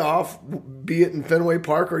one-game playoff, be it in Fenway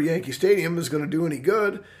Park or Yankee Stadium, is going to do any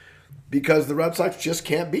good because the Red Sox just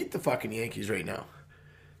can't beat the fucking Yankees right now.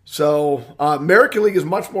 So American League is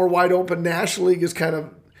much more wide open. National League is kind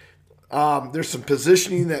of, there's some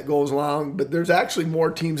positioning that goes along, but there's actually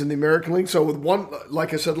more teams in the American League. So with one,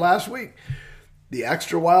 like I said last week, the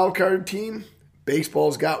extra wild card team,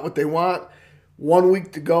 baseball's got what they want. 1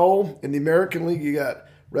 week to go. In the American League, you got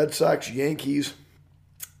Red Sox, Yankees,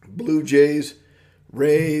 Blue Jays,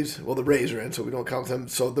 Rays. Well, the Rays are in, so we don't count them.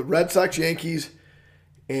 So the Red Sox, Yankees,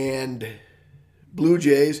 and Blue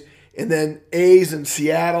Jays. And then A's and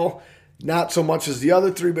Seattle, not so much as the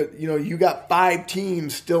other 3, but, you got 5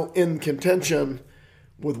 teams still in contention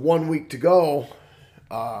with 1 week to go.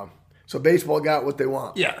 So So baseball got what they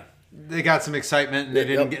want. Yeah, they got some excitement, and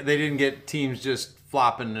they didn't get teams just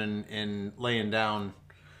flopping and laying down,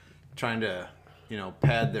 trying to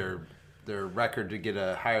pad their record to get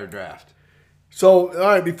a higher draft. So all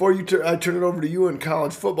right, before I turn it over to you in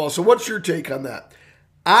college football. So what's your take on that?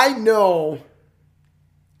 I know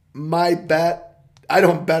my bet. I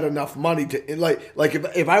don't bet enough money to like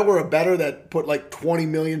if I were a bettor that put like $20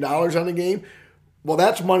 million on a game, well,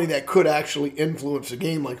 that's money that could actually influence the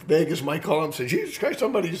game. Like Vegas might call and say, "Jesus Christ,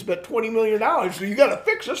 somebody just bet $20 million, so you got to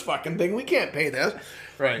fix this fucking thing. We can't pay this."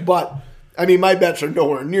 Right. But I mean, my bets are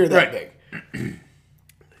nowhere near that big.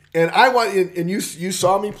 And I want, and you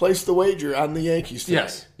saw me place the wager on the Yankees tonight.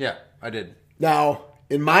 Yes. Yeah, I did. Now,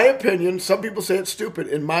 in my opinion, some people say it's stupid.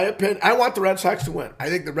 In my opinion, I want the Red Sox to win. I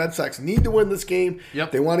think the Red Sox need to win this game.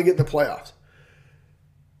 Yep. They want to get in the playoffs.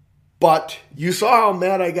 But you saw how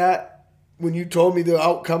mad I got when you told me the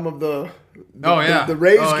outcome of the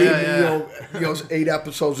Rays game, 8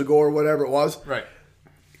 episodes ago or whatever it was. Right.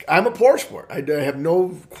 I'm a poor sport. I have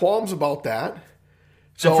no qualms about that.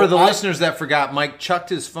 So for the listeners that forgot, Mike chucked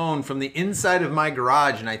his phone from the inside of my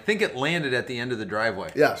garage, and I think it landed at the end of the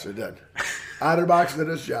driveway. Yes, it did. Otterbox did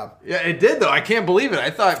its job. Yeah, it did, though. I can't believe it. I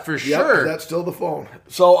thought for sure. That's still the phone.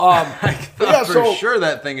 So, I thought for sure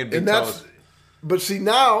that thing would be toast. But see,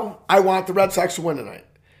 now I want the Red Sox to win tonight.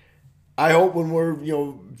 I hope when we're,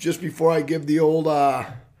 just before I give the old,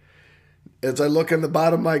 as I look in the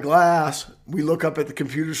bottom of my glass, we look up at the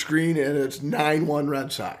computer screen and it's 9-1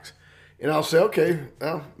 Red Sox. And I'll say, okay,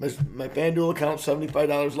 well, my FanDuel account's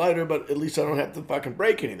 $75 lighter, but at least I don't have to fucking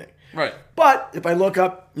break anything. Right. But if I look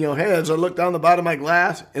up, hey, as I look down the bottom of my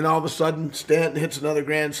glass and all of a sudden Stanton hits another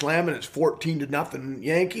grand slam and it's 14-0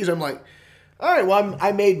 Yankees, I'm like, all right, well,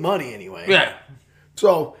 I made money anyway. Yeah.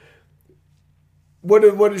 So what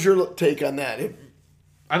is your take on that?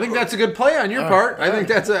 I think that's a good play on your part. I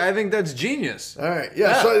think that's genius. All right,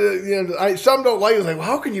 yeah. So some don't like it. It's like, well,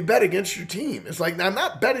 how can you bet against your team? It's like, I'm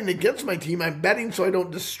not betting against my team. I'm betting so I don't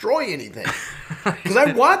destroy anything. Because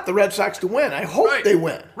I want the Red Sox to win. I hope they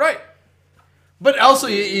win. Right. But also,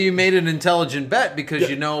 you made an intelligent bet because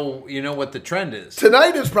you know what the trend is.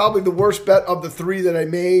 Tonight is probably the worst bet of the 3 that I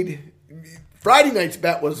made. Friday night's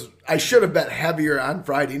bet was I should have bet heavier on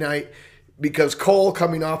Friday night. Because Cole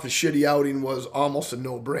coming off a shitty outing was almost a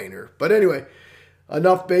no-brainer. But anyway,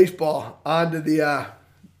 enough baseball. On to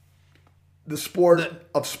the sport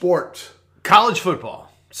of sports. College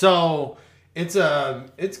football. So it's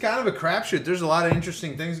kind of a crapshoot. There's a lot of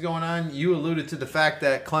interesting things going on. You alluded to the fact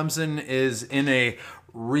that Clemson is in a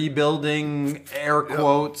rebuilding, air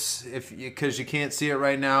quotes, because you can't see it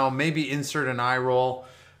right now. Maybe insert an eye roll.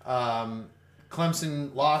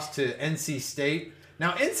 Clemson lost to NC State.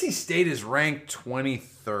 Now, NC State is ranked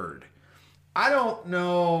 23rd. I don't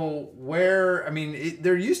know where. I mean,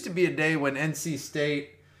 there used to be a day when NC State,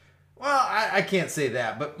 well, I can't say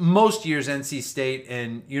that, but most years NC State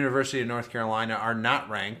and University of North Carolina are not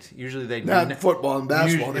ranked. Usually they do. Not football and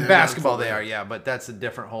basketball. In basketball they are, yeah, but that's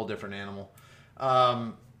a whole different animal.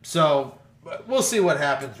 So we'll see what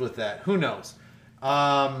happens with that. Who knows?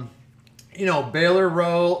 Baylor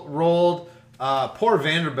rolled. Poor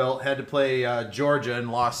Vanderbilt had to play Georgia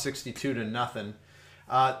and lost 62-0.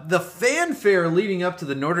 The fanfare leading up to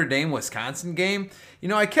the Notre Dame-Wisconsin game,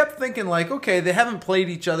 I kept thinking okay, they haven't played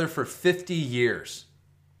each other for 50 years.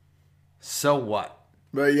 So what?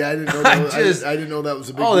 But yeah, I didn't know that I didn't know that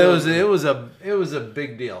was a big deal. It was a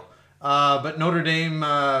big deal. But Notre Dame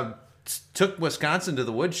took Wisconsin to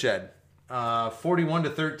the woodshed.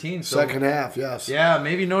 41-13. So, second half, yes. Yeah,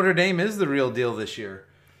 maybe Notre Dame is the real deal this year.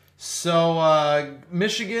 So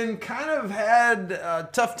Michigan kind of had a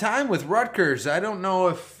tough time with Rutgers. I don't know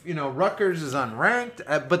if Rutgers is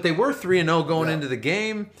unranked, but they were 3-0 going into the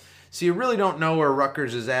game. So you really don't know where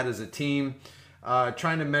Rutgers is at as a team.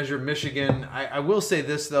 Trying to measure Michigan. I will say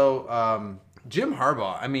this though, Jim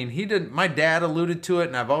Harbaugh. I mean, he didn't. My dad alluded to it,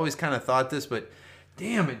 and I've always kind of thought this, but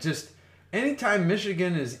damn, it just. Anytime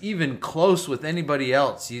Michigan is even close with anybody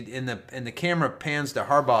else, and the camera pans to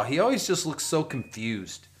Harbaugh, he always just looks so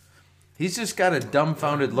confused. He's just got a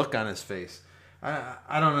dumbfounded look on his face.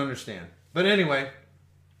 I don't understand. But anyway,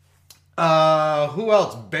 who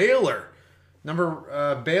else? Baylor.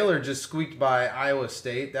 Baylor just squeaked by Iowa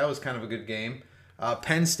State. That was kind of a good game.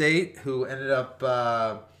 Penn State, who ended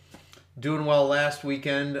up doing well last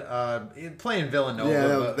weekend, playing Villanova.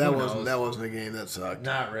 Yeah, that wasn't a game that sucked.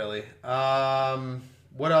 Not really.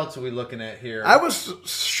 What else are we looking at here? I was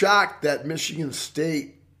shocked that Michigan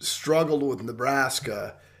State struggled with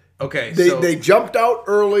Nebraska. Okay, they jumped out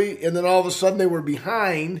early, and then all of a sudden they were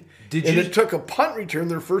behind. It took a punt return,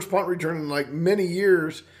 their first punt return in many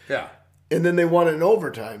years. Yeah. and then they won it in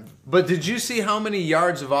overtime. But did you see how many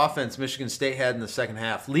yards of offense Michigan State had in the second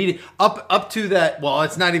half? Leading up to that, well,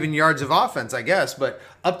 it's not even yards of offense, I guess, but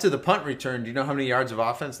up to the punt return, do you know how many yards of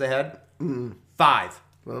offense they had? 5.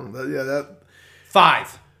 Well, that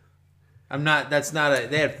 5.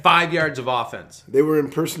 They had 5 yards of offense. they were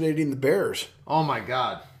impersonating the Bears. Oh my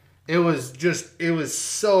God. It was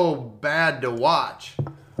so bad to watch.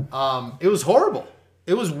 It was horrible.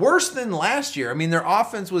 It was worse than last year. I mean, their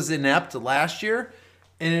offense was inept last year.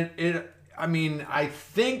 And I'm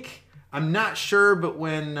not sure, but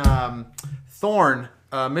when Thorne,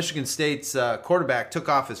 Michigan State's quarterback, took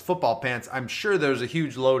off his football pants, I'm sure there was a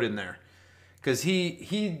huge load in there. Because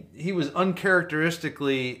he was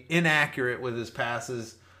uncharacteristically inaccurate with his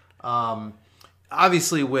passes.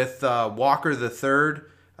 Obviously, with Walker III,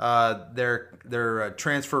 their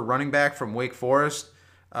transfer running back from Wake Forest,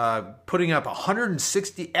 putting up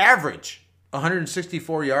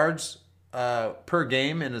 164 yards per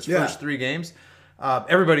game in his first 3 games.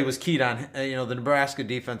 Everybody was keyed on. The Nebraska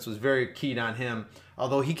defense was very keyed on him.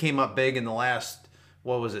 Although he came up big in the last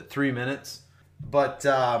 3 minutes. But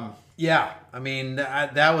yeah, I mean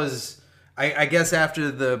that was. I guess after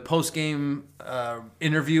the post game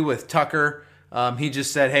interview with Tucker, he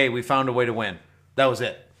just said, "Hey, we found a way to win." That was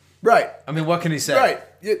it. Right. I mean, what can he say? Right.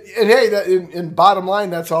 And hey, in bottom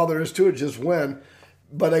line, that's all there is to it, just win.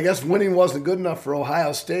 But I guess winning wasn't good enough for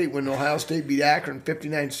Ohio State when Ohio State beat Akron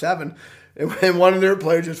 59-7, and one of their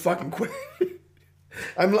players just fucking quit.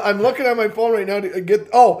 I'm looking at my phone right now to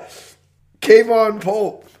get Kayvon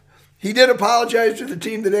Pope. He did apologize to the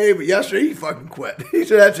team today, but yesterday he fucking quit. He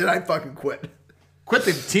said, "That's it, I fucking quit." Quit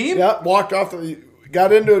the team? Yeah,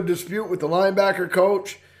 got into a dispute with the linebacker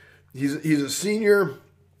coach. He's a senior,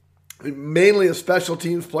 mainly a special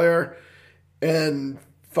teams player, and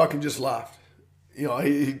fucking just left.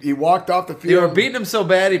 He walked off the field. They were beating him so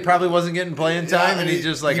bad he probably wasn't getting playing time, and he's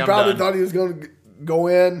just like, he I'm probably done. thought he was going to go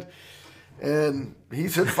in, and he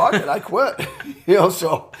said, "Fuck it, I quit."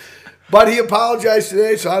 So. But he apologized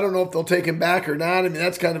today, so I don't know if they'll take him back or not. I mean,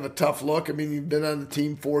 that's kind of a tough look. I mean, he's been on the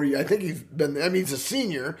team 4 years. I think he's a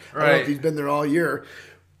senior. I don't know if he's been there all year.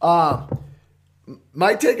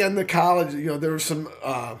 My take on the college, there was some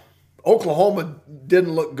Oklahoma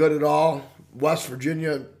didn't look good at all. West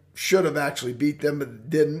Virginia should have actually beat them, but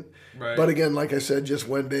didn't. Right. But again, like I said, just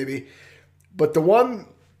win, baby. But the one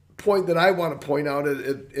point that I want to point out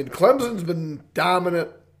is Clemson's been dominant,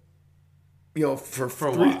 for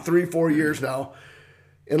 3-4 years now.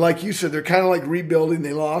 And like you said, they're kind of like rebuilding.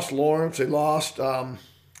 They lost Lawrence. They lost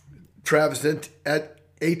Travis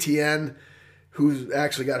Etienne, who's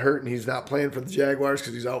actually got hurt, and he's not playing for the Jaguars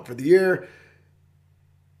because he's out for the year.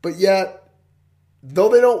 But yet, though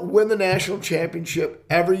they don't win the national championship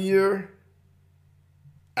every year,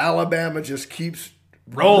 Alabama just keeps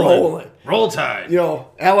rolling. Roll Tide.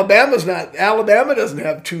 Alabama doesn't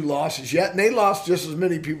have 2 losses yet, and they lost just as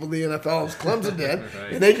many people in the NFL as Clemson did.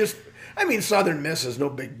 Right. And they just, Southern Miss is no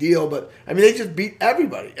big deal, but, they just beat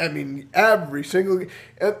everybody. Every single,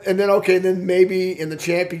 and then maybe in the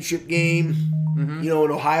championship game, in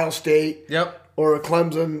Ohio State. Yep. Or a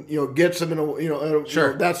Clemson, gets them in a,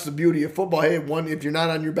 sure. That's the beauty of football. Hey, if you're not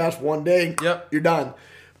on your best one day, yep. You're done.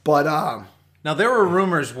 But, now, there were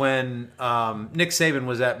rumors when Nick Saban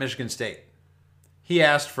was at Michigan State. He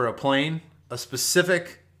asked for a plane, a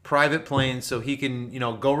specific private plane, so he can,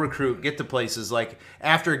 go recruit, get to places. Like,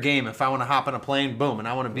 after a game, if I want to hop on a plane, boom, and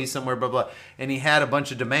I want to be somewhere, blah, blah. And he had a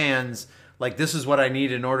bunch of demands, like, this is what I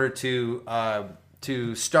need in order to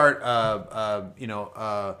start,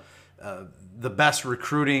 the best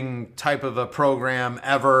recruiting type of a program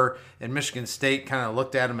ever. And Michigan State kind of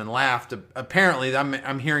looked at him and laughed. Apparently,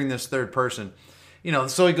 I'm hearing this third person.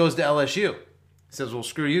 So he goes to LSU. He says, "Well,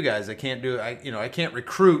 screw you guys. I can't do it. I can't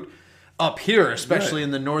recruit up here, especially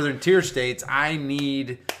in the northern tier states. I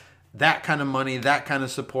need that kind of money, that kind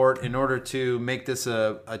of support in order to make this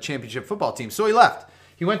a championship football team." So he left.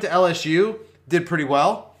 He went to LSU, did pretty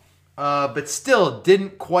well, but still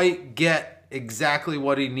didn't quite get exactly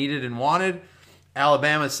what he needed and wanted.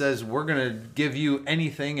 Alabama says, "We're going to give you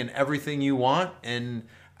anything and everything you want." And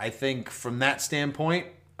I think from that standpoint,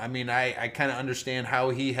 I kind of understand how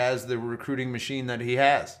he has the recruiting machine that he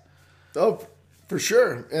has. Oh, for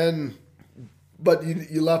sure. But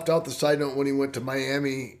you left out the side note when he went to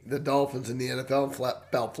Miami, the Dolphins in the NFL,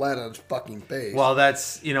 fell flat on his fucking face. Well,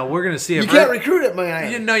 that's, we're going to see. You can't recruit at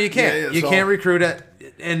Miami. No, you can't. You can't recruit at,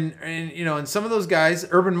 and and some of those guys,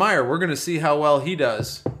 Urban Meyer, we're going to see how well he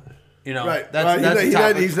does. Right.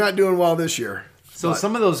 That's he's not doing well this year. So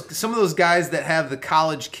some of those guys that have the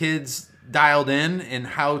college kids dialed in and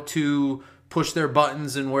how to push their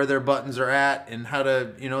buttons and where their buttons are at and how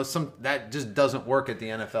to, that just doesn't work at the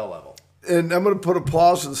NFL level. And I'm going to put a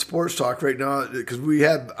pause in the sports talk right now because we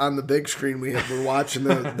had on the big screen, we're watching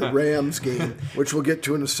the Rams game, which we'll get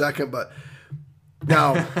to in a second. But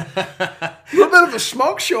now, a little bit of a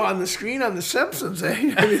smoke show on the screen on The Simpsons,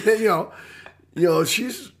 eh? I mean,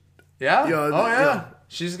 she's... Yeah? Yeah.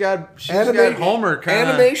 She's got Homer kind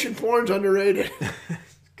of... Animation porn's underrated.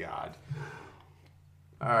 God.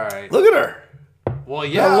 All right. Look at her. Well,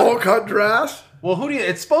 yeah. That low-cut dress. Well,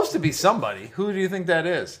 it's supposed to be somebody. Who do you think that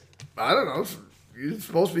is? I don't know. It's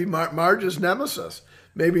supposed to be Marge's nemesis.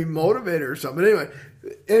 Maybe motivator or something.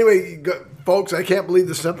 Anyway, folks, I can't believe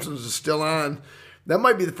The Simpsons is still on. That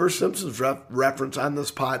might be the first Simpsons reference on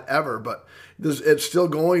this pod ever, but it's still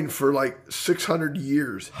going for like 600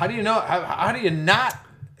 years. How do you know? How do you not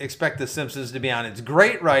expect The Simpsons to be on? It's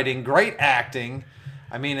great writing, great acting.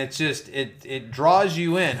 I mean, it's just it draws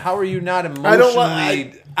you in. How are you not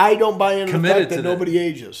emotionally? I don't buy into the fact that nobody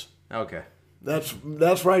ages. Okay, that's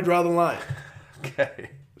where I draw the line.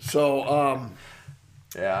 Okay. So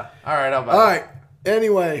yeah. All right. All right.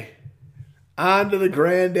 Anyway, on to the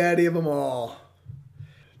granddaddy of them all.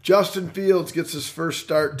 Justin Fields gets his first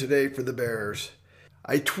start today for the Bears.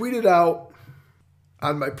 I tweeted out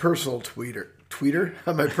on my personal Twitter.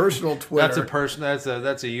 On my personal Twitter.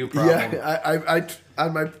 That's a you problem. Yeah, I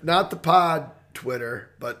on my, not the pod Twitter,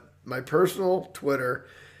 but my personal Twitter.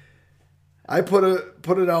 I put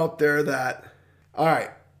it out there that, all right,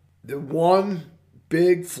 the one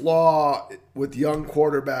big flaw with young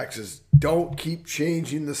quarterbacks is don't keep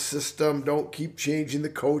changing the system, don't keep changing the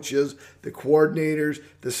coaches, the coordinators,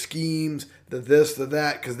 the schemes, the this, the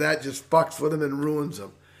that, because that just fucks with them and ruins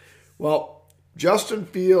them. Well, Justin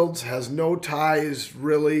Fields has no ties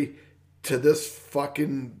really to this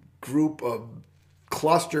fucking group of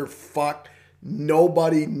cluster fuck,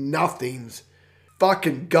 nobody, nothings.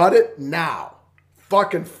 Fucking gut it now.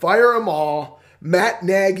 Fucking fire them all. Matt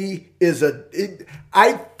Nagy is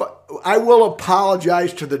I will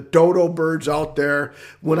apologize to the dodo birds out there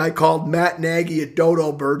when I called Matt Nagy a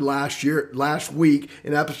dodo bird last week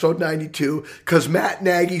in episode 92, because Matt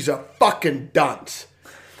Nagy's a fucking dunce.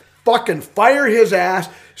 Fucking fire his ass.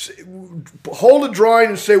 Hold a drawing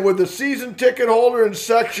and say, with the season ticket holder in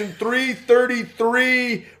section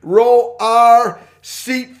 333, row R,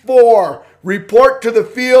 seat 4, report to the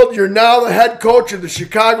field. You're now the head coach of the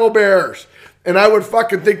Chicago Bears. And I would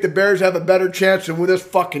fucking think the Bears have a better chance than with this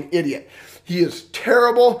fucking idiot. He is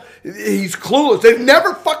terrible. He's clueless. They've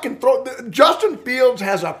never fucking thrown. Justin Fields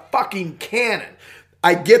has a fucking cannon.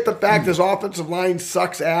 I get the fact his offensive line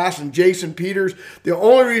sucks ass, and Jason Peters, the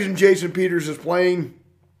only reason Jason Peters is playing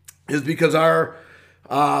is because our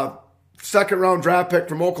second-round draft pick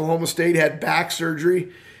from Oklahoma State had back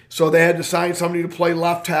surgery, so they had to sign somebody to play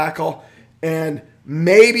left tackle. And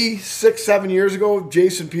maybe 6-7 years ago,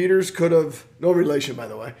 Jason Peters could have, no relation, by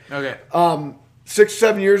the way. Okay.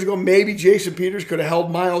 6-7 years ago, maybe Jason Peters could have held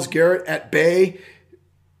Myles Garrett at bay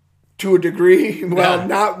to a degree. Well,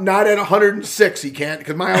 Yeah. not at 106 he can't,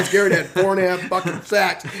 because Myles Garrett had 4.5 fucking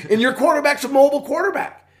sacks. And your quarterback's a mobile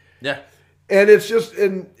quarterback. Yeah. And it's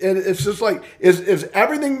just like, is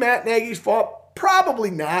everything Matt Nagy's fault? Probably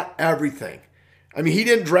not everything. I mean, he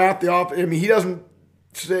didn't draft the offense. I mean, he doesn't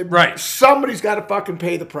say, Right. Somebody's got to fucking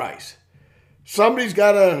pay the price. Somebody's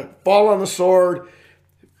got to fall on the sword.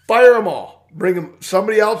 Fire them all. Bring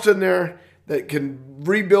somebody else in there that can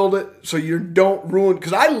rebuild it so you don't ruin.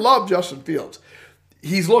 Because I love Justin Fields.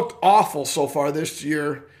 He's looked awful so far this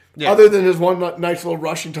year, other than his one nice little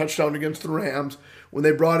rushing touchdown against the Rams when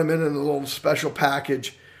they brought him in a little special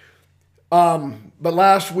package. But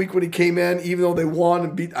last week when he came in, even though they won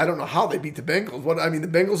and beat, I don't know how they beat the Bengals. The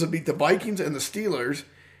Bengals have beat the Vikings and the Steelers,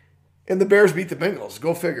 and the Bears beat the Bengals.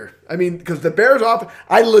 Go figure. I mean, because the Bears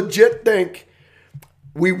I legit think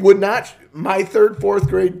we would not, my third, fourth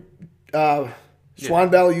grade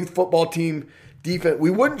Swan Valley Youth Football Team defense,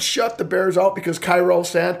 we wouldn't shut the Bears out because Cairo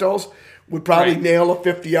Santos would probably nail a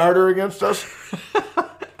 50-yarder against us.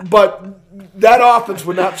 But that offense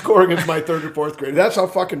would not score against my third or fourth grade. That's how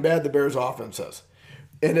fucking bad the Bears offense is.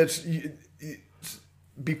 And it's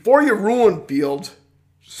before you ruin Fields,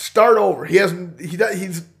 start over. He hasn't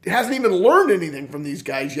even learned anything from these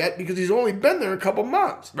guys yet because he's only been there a couple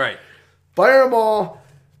months. Right. Fire them all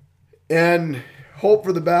and hope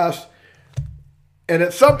for the best. And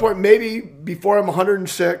at some point, maybe before I'm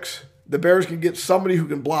 106, the Bears can get somebody who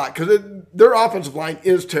can block, because their offensive line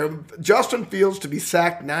is terrible. Justin Fields to be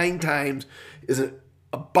sacked 9 times is an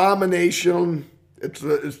abomination. It's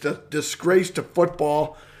a disgrace to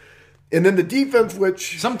football. And then the defense,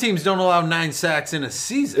 which some teams don't allow 9 sacks in a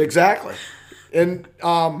season. Exactly. And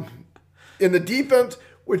in the defense,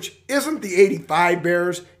 which isn't the 85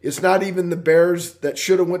 Bears. It's not even the Bears that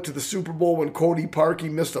should have went to the Super Bowl when Cody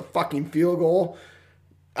Parkey missed a fucking field goal.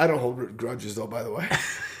 I don't hold grudges, though, by the way.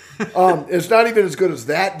 It's not even as good as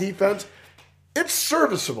that defense. It's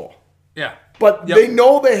serviceable. Yeah. But they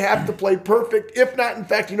know they have to play perfect. If not, in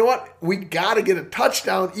fact, you know what? We got to get a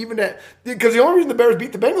touchdown because the only reason the Bears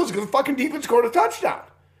beat the Bengals is because the fucking defense scored a touchdown.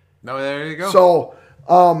 No, there you go. So,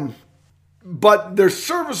 but they're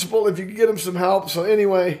serviceable if you can get them some help. So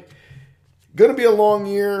anyway, going to be a long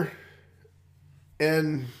year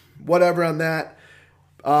and whatever on that.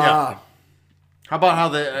 Yeah. How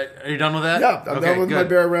about are you done with that? Yeah, I'm done with my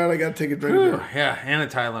bear round. I got to take a drink of beer. Yeah, and a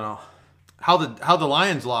Tylenol. How the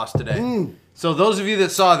Lions lost today. So those of you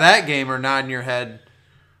that saw that game are nodding your head.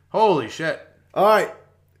 Holy shit. All right.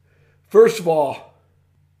 First of all,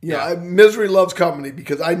 misery loves company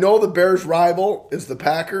because I know the Bears' rival is the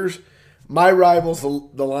Packers. My rival's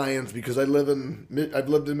the Lions because I've lived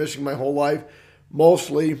in Michigan my whole life.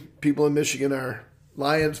 Mostly people in Michigan are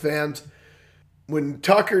Lions fans. When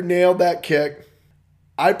Tucker nailed that kick,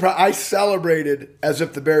 I celebrated as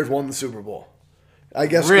if the Bears won the Super Bowl. I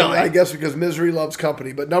guess because misery loves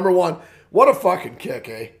company. But number one, what a fucking kick,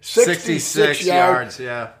 eh? 66 yards,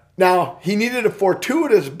 yeah. Now, he needed a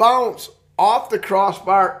fortuitous bounce off the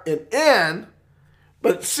crossbar and in,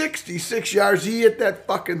 but 66 yards, he hit that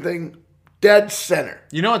fucking thing dead center.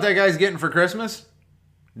 You know what that guy's getting for Christmas?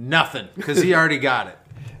 Nothing, because he already got it.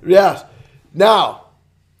 Yes. Now,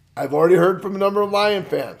 I've already heard from a number of Lion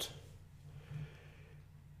fans.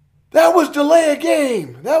 That was delay a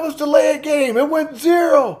game. It went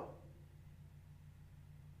 0.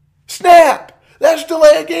 Snap. That's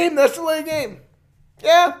delay a game.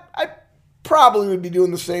 Yeah, I probably would be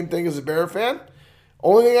doing the same thing as a Bear fan.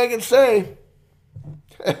 Only thing I can say,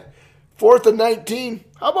 4th and 19,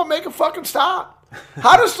 how about make a fucking stop?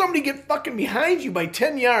 How does somebody get fucking behind you by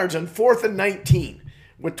 10 yards on 4th and 19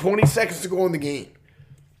 with 20 seconds to go in the game?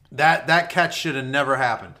 That catch should have never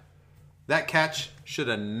happened.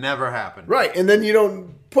 Right, and then you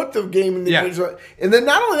don't put the game in the And then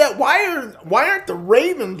not only that, why aren't the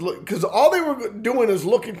Ravens? Because all they were doing is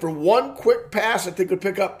looking for one quick pass that they could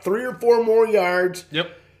pick up 3 or 4 more yards. Yep.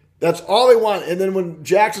 That's all they want. And then when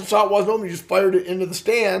Jackson saw it wasn't open, he just fired it into the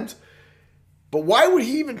stands. But why would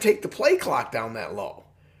he even take the play clock down that low?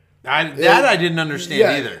 I didn't understand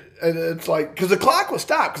either. And it's like, because the clock was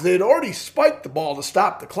stopped, because they had already spiked the ball to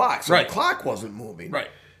stop the clock. So the clock wasn't moving. Right.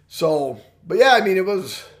 So, but yeah, I mean, it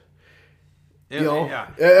was, it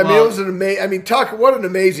was an amazing, Tucker, what an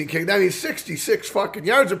amazing kick. 66 fucking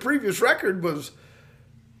yards. The previous record was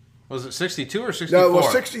it 62 or 64? No,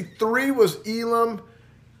 63 was Elam.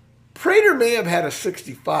 Prater may have had a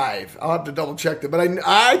 65. I'll have to double check that. But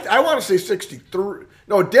I want to say 63.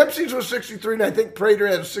 No, Dempsey's was 63, and I think Prater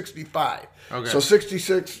had a 65. Okay. So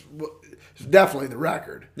 66 is definitely the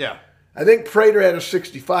record. Yeah. I think Prater had a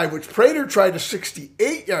 65, which Prater tried a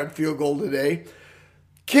 68-yard field goal today,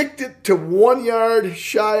 kicked it to 1 yard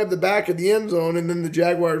shy of the back of the end zone, and then the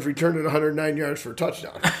Jaguars returned it 109 yards for a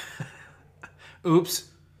touchdown. Oops.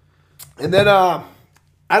 And then, I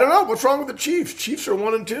don't know. What's wrong with the Chiefs? Chiefs are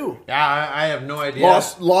 1-2. Yeah, I have no idea.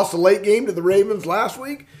 Lost a late game to the Ravens last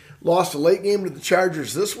week. Lost a late game to the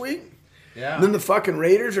Chargers this week. Yeah. And then the fucking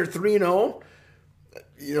Raiders are 3-0.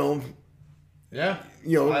 Yeah.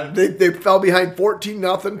 They fell behind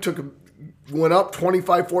 14-0, went up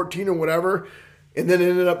 25-14 or whatever, and then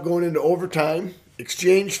ended up going into overtime,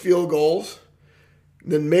 exchanged field goals,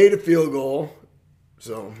 then made a field goal.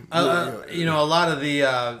 So a lot of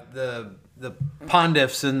the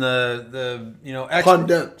pundits and the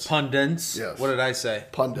pundits. Yes. What did I say?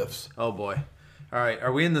 Pundits. Oh boy. All right.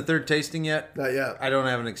 Are we in the third tasting yet? Not yet. I don't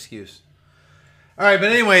have an excuse. All right,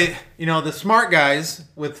 but anyway, the smart guys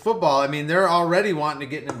with football, they're already wanting to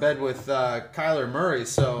get in bed with Kyler Murray.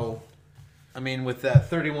 So, with that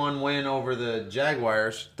 31 win over the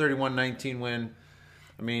Jaguars, 31-19 win,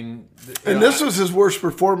 and this was his worst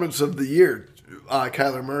performance of the year,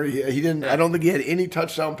 Kyler Murray. He didn't. I don't think he had any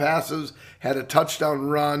touchdown passes, had a touchdown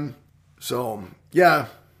run. So, yeah.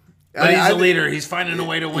 But he's a leader. He's finding a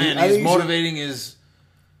way to win. He's motivating his...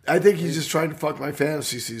 I think he's just trying to fuck my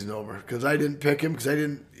fantasy season over because I didn't pick him because I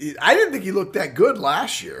didn't think he looked that good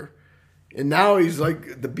last year, and now he's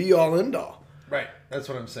like the be all end all. Right, that's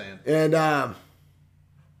what I'm saying. And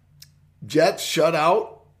Jets shut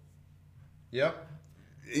out. Yep.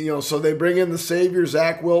 So they bring in the savior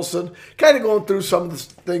Zach Wilson, kind of going through some of the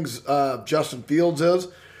things Justin Fields is.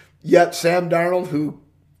 Yet Sam Darnold, who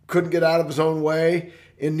couldn't get out of his own way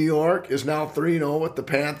in New York, is now 3-0 with the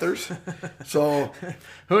Panthers. So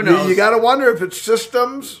who knows? You got to wonder if it's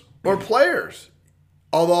systems or players.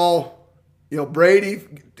 Although Brady,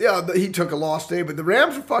 he took a loss today, but the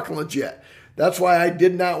Rams are fucking legit. That's why I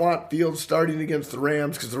did not want Fields starting against the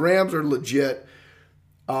Rams, because the Rams are legit.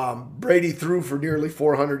 Brady threw for nearly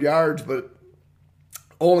 400 yards, but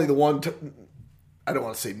only the one, I don't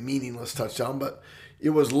want to say meaningless touchdown, but it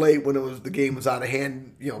was late when the game was out of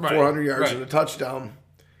hand, 400 yards and a touchdown.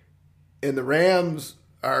 And the Rams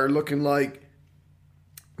are looking like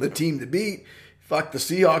the team to beat. Fuck, the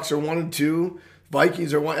Seahawks are 1-2.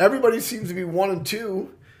 Vikings are 1. Everybody seems to be 1-2.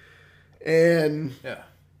 And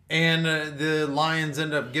the Lions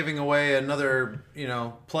end up giving away another,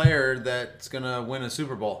 player that's going to win a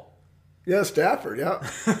Super Bowl. Yeah, Stafford, yeah.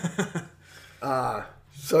 I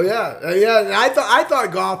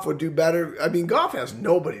thought Goff would do better. I mean, Goff has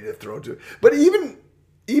nobody to throw to. But even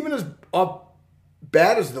as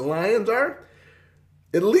bad as the Lions are,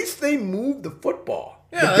 at least they move the football.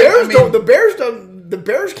 Yeah, the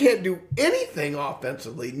Bears can't do anything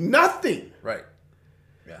offensively. Nothing. Right.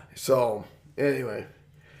 Yeah. So, anyway.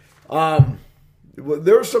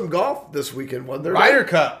 There was some golf this weekend, wasn't there?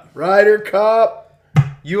 Ryder Cup.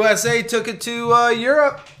 USA took it to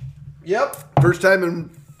Europe. Yep. First time in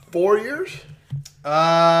 4 years?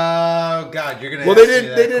 God, you're going to Well, they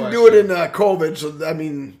didn't do it in COVID, so, I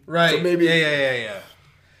mean. Right. So maybe. Yeah.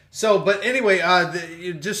 So, but anyway,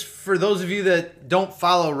 just for those of you that don't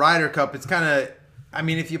follow Ryder Cup, it's kind of,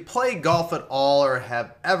 if you play golf at all or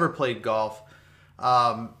have ever played golf,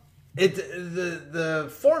 the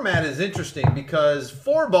format is interesting because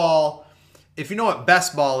 4-ball, if you know what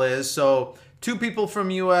best ball is, so 2 people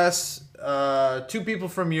from US, 2 people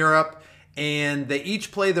from Europe, and they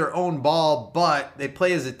each play their own ball, but they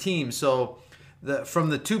play as a team. So from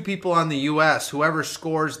the 2 people on the US, whoever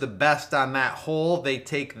scores the best on that hole, they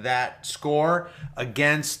take that score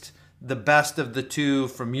against the best of the 2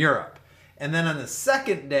 from Europe. And then on the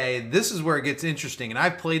second day, this is where it gets interesting. And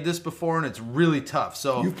I've played this before, and it's really tough.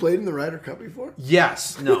 So you've played in the Ryder Cup before?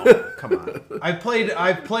 Yes. No. Come on. I've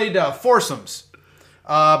played foursomes.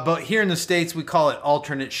 But here in the States, we call it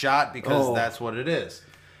alternate shot because that's what it is.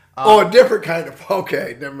 A different kind of.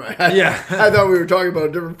 Okay, never mind. Yeah. I thought we were talking about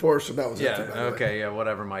a different foursome. That was okay. Yeah.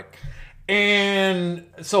 Whatever, Mike. And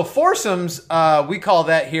so foursomes, we call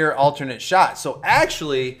that here alternate shot. So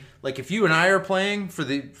actually, like if you and I are playing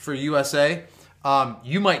for USA,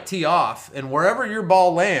 you might tee off, and wherever your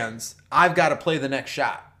ball lands, I've got to play the next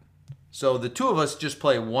shot. So the 2 of us just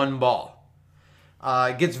play one ball.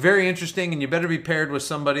 It gets very interesting, and you better be paired with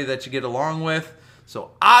somebody that you get along with.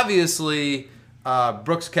 So obviously,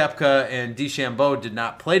 Brooks Koepka and DeChambeau did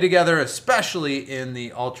not play together, especially in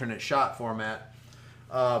the alternate shot format.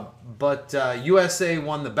 But USA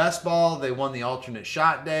won the best ball. They won the alternate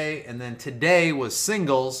shot day. And then today was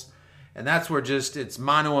singles. And that's where it's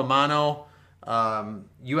mano a mano.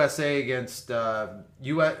 USA against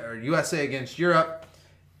USA against Europe.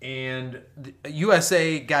 And the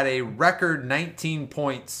USA got a record 19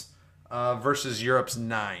 points versus Europe's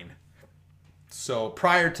 9. So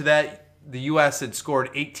prior to that, the U.S. had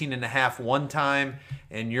scored 18.5 one time,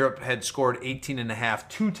 and Europe had scored 18.5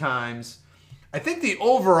 2 times. I think the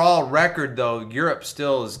overall record, though, Europe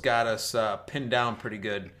still has got us pinned down pretty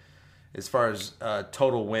good as far as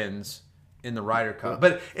total wins in the Ryder Cup.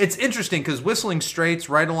 But it's interesting because Whistling Straits,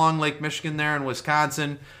 right along Lake Michigan there in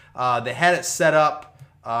Wisconsin, they had it set up.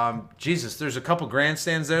 There's a couple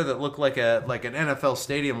grandstands there that look like an NFL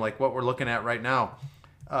stadium, like what we're looking at right now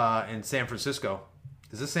in San Francisco.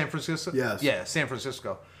 Is this San Francisco? Yes. Yeah, San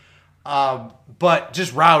Francisco. But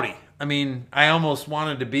just rowdy. I almost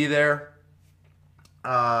wanted to be there.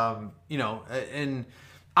 And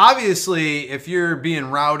obviously, if you're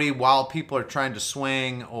being rowdy while people are trying to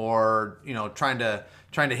swing or trying to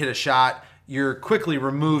hit a shot, you're quickly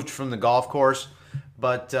removed from the golf course.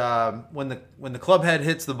 But when the club head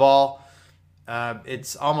hits the ball,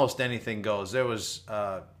 it's almost anything goes. There was.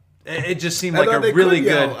 It just seemed like a really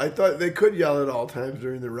good. I thought they could yell at all times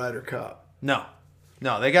during the Ryder Cup. No,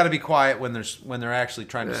 they got to be quiet when they're actually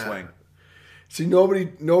trying to swing. See, nobody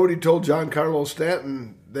told Giancarlo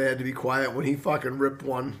Stanton they had to be quiet when he fucking ripped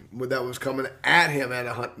one that was coming at him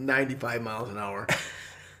at 95 miles an hour.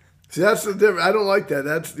 See, that's the difference. I don't like that.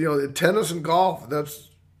 That's tennis and golf. That's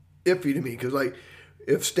iffy to me because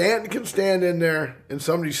if Stanton can stand in there and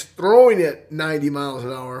somebody's throwing it 90 miles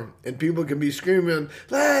an hour and people can be screaming,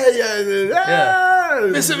 miss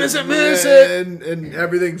it, and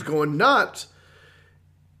everything's going nuts,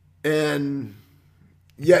 and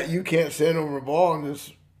yet you can't stand over a ball and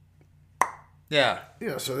just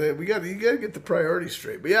so you got to get the priorities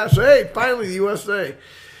straight. But so hey, finally the USA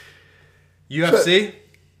UFC.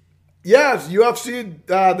 Yes, UFC.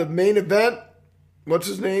 The main event. What's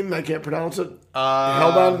his name? I can't pronounce it.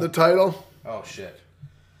 Held on to the title. Oh, shit.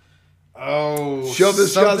 Oh,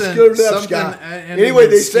 Shovishka. Anyway,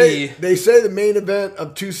 they say the main event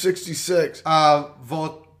of 266.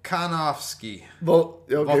 Volkanovski.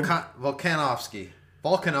 Volkanovski.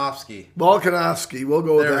 We'll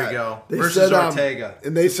go with that. There we go. They versus said, Ortega.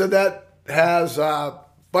 And they said that has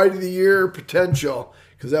fight of the year potential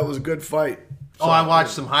because that was a good fight. So, I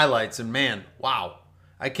watched some highlights and man, wow.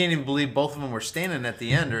 I can't even believe both of them were standing at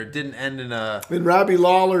the end, or it didn't end in a... And Robbie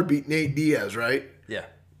Lawler beat Nate Diaz, right? Yeah.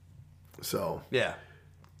 So... Yeah.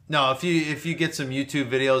 No, if you get some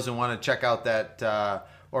YouTube videos and want to check out that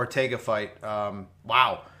Ortega fight,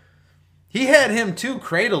 wow. He had him, too,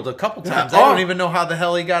 cradled a couple times. I don't even know how the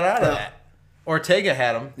hell he got out of that. Ortega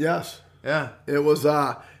had him. Yes. Yeah. It was,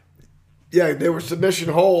 they were submission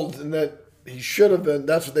holds, and that he should have been...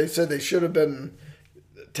 That's what they said. They should have been...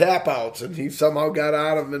 tap outs, and he somehow got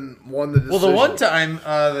out of them and won the decision. Well, the one time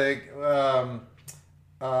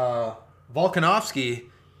Volkanovski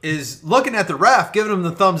is looking at the ref, giving him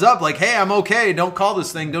the thumbs up, like, "Hey, I'm okay. Don't call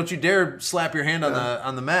this thing. Don't you dare slap your hand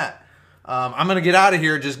on the mat. I'm gonna get out of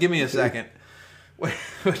here. Just give me a second."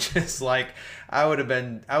 Which is like, I would have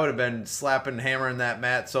been slapping, hammering that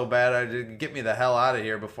mat so bad I'd get me the hell out of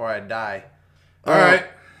here before I die. All right.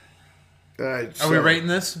 Are we rating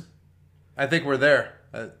this? I think we're there.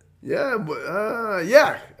 Yes,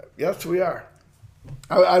 we are.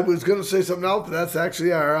 I was going to say something else, but that's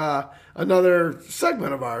actually our another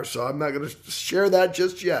segment of ours, so I'm not going to share that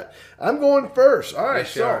just yet. I'm going first. All right,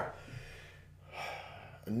 sure.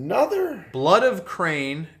 Another Blood of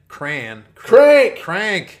Crank. That's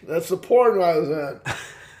the porn I was in.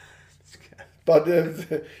 But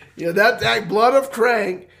that Blood of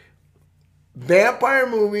Crank vampire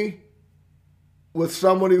movie. With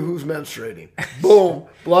somebody who's menstruating. Boom.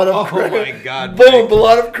 Blood of Crank. Oh, my God. Boom. Mike.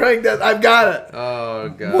 Blood of Crank. I've got it. Oh,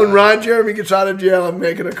 God. When Ron Jeremy gets out of jail, I'm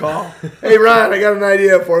making a call. Hey, Ron, I got an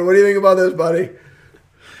idea for you. What do you think about this, buddy?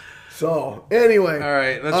 So, anyway. All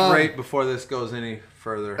right. Let's rate before this goes any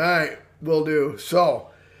further. All right. Will do. So,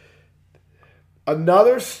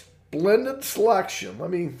 another splendid selection. Let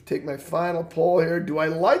me take my final poll here. Do I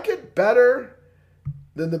like it better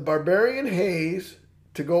than the Barbarian Haze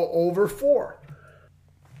to go over 4?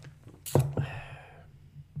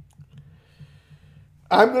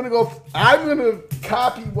 I'm going to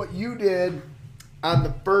copy what you did on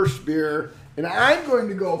the first beer, and I'm going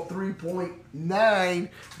to go 3.9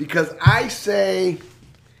 because I say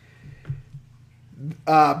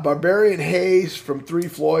Barbarian Haze from Three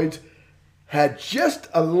Floyds had just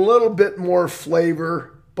a little bit more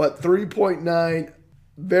flavor, but 3.9,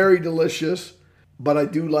 very delicious, but I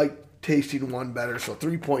do like tasting one better, so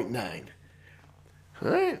 3.9. All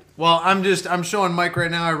right. Well, I'm showing Mike right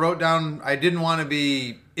now. I wrote down, I didn't want to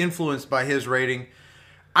be influenced by his rating.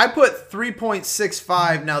 I put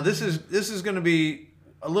 3.65. Now this is going to be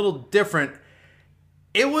a little different.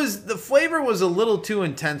 The flavor was a little too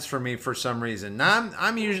intense for me for some reason. Now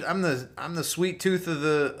I'm the sweet tooth of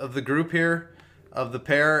the group here, of the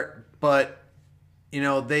pair, but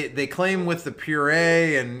they claim with the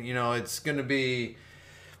puree and it's going to be,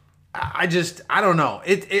 I don't know.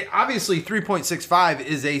 It obviously 3.65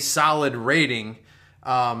 is a solid rating.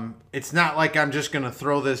 It's not like I'm just going to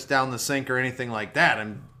throw this down the sink or anything like that.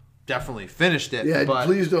 I'm definitely finished it. Yeah, but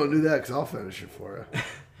please don't do that because I'll finish it for you.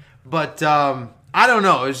 But I don't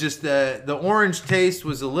know. It's just the orange taste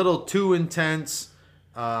was a little too intense.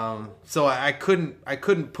 So I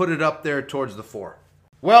couldn't put it up there towards the 4.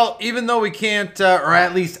 Well, even though we can't, or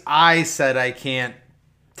at least I said I can't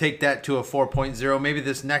take that to a 4.0. Maybe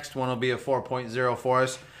this next one will be a 4.0 for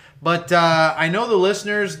us. But I know the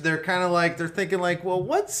listeners, they're thinking like, well,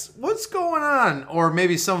 what's going on? Or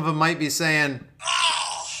maybe some of them might be saying,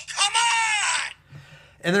 oh, come on!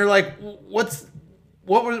 And they're like, what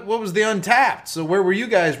was the Untapped? So where were you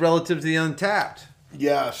guys relative to the Untapped?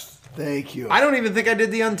 Yes, thank you. I don't even think I did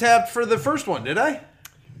the Untapped for the first one, did I?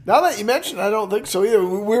 Now that you mention it, I don't think so either.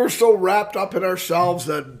 We were so wrapped up in ourselves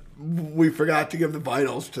that we forgot to give the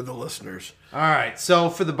vitals to the listeners. All right. So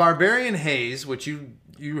for the Barbarian Haze, which you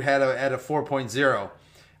had at a 4.0,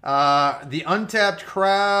 the Untapped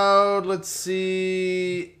crowd, let's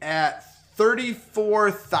see, at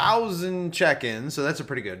 34,000 check-ins. So that's a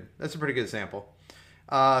pretty good sample.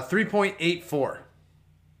 3.84.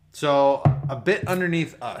 So a bit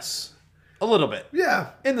underneath us. A little bit.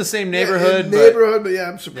 Yeah. In the same neighborhood. But yeah,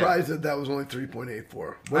 I'm surprised that was only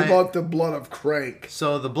 3.84. What about the Blood of Crank?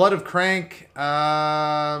 So the Blood of Crank, okay,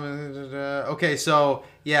 so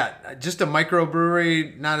yeah, just a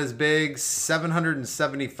microbrewery, not as big,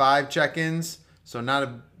 775 check-ins. So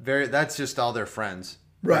that's just all their friends.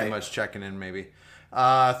 Right. Pretty much checking in maybe.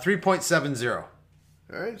 3.70. All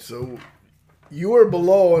right, so You were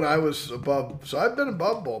below and I was above. So I've been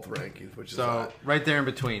above both rankings, which is So right there in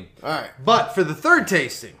between. all right. But for the third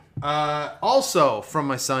tasting, also from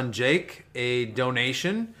my son Jake, a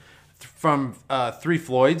donation from Three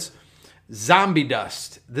Floyds, Zombie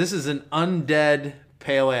Dust. This is an undead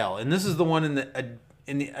pale ale, and this is the one in the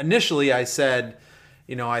initially I said,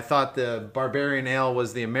 I thought the Barbarian Ale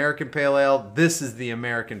was the American pale ale. This is the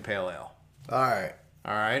American pale ale. All right.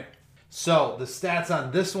 All right. So the stats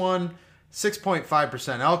on this one: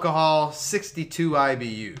 6.5% alcohol, 62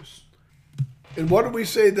 IBUs. And what did we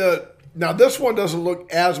say that? Now this one doesn't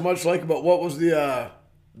look as much like it, but what was the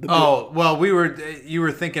Oh, well, you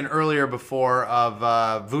were thinking earlier before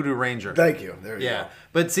of Voodoo Ranger. Thank you. There you Yeah. go.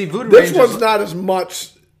 But see, Voodoo This Ranger. one's not as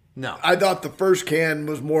much. No. I thought the first can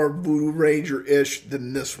was more Voodoo Ranger-ish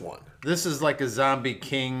than this one. This is like a Zombie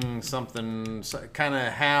King something, kind of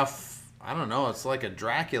half, I don't know, it's like a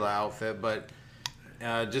Dracula outfit, but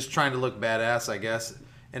just trying to look badass, I guess.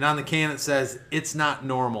 And on the can it says, it's not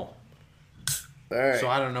normal. All right. So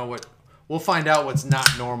I don't know we'll find out what's not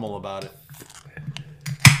normal about it.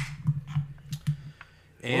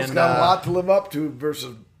 And It's got a lot to live up to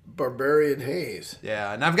versus Barbarian Haze.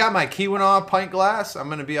 yeah, and I've got my Keweenaw pint glass. I'm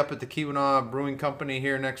going to be up at the Keweenaw Brewing Company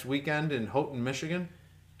here next weekend in Houghton, Michigan.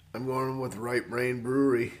 I'm going with Right Brain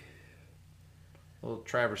Brewery. A little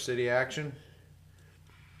Traverse City action.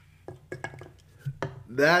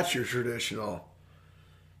 That's your traditional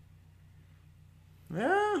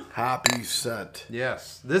Yeah. hoppy scent.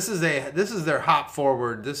 Yes. This is their hop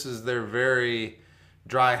forward. This is their very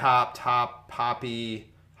dry hopped, hoppy,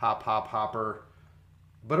 hopper.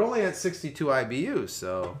 But only at 62 IBUs,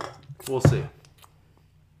 so we'll see.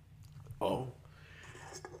 Oh.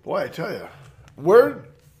 Boy, I tell you.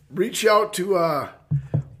 Reach out to a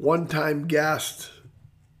one-time guest.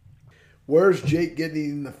 Where's Jake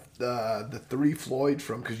getting the Three Floyd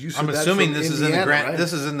from? Because you said I'm that's assuming from this Indiana, right?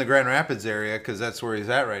 this is in the Grand Rapids area because that's where he's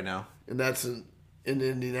at right now. And that's in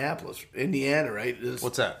Indianapolis, Indiana, right?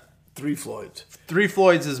 What's that? Three Floyds. Three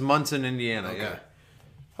Floyds is Munson, Indiana. Yeah.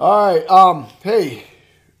 All right. Hey,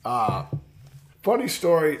 funny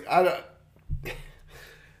story.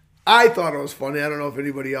 I thought it was funny. I don't know if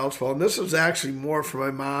anybody else felt. And this was actually more for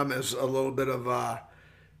my mom as a little bit of,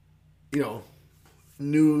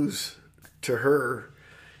 news to her,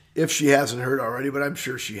 if she hasn't heard already, but I'm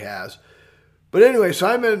sure she has. But anyway, so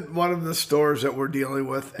I'm in one of the stores that we're dealing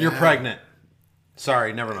with. You're pregnant.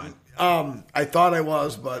 Sorry, never mind. I thought I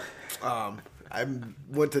was, but I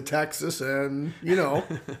went to Texas and,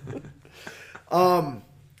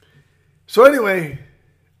 So anyway,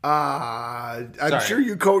 I'm Sorry. sure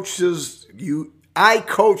you coached I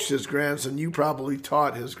coached his grandson. You probably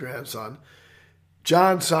taught his grandson.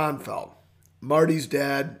 John Sonfeld, Marty's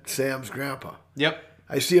dad, Sam's grandpa. Yep.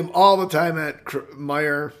 I see him all the time at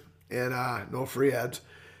Meyer and No Free Ads.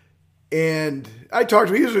 And I talked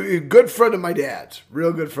to him. He's a good friend of my dad's,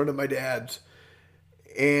 real good friend of my dad's.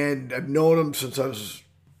 And I've known him since I was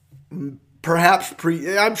perhaps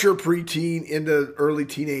preteen into early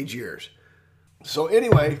teenage years. So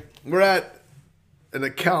anyway, we're at an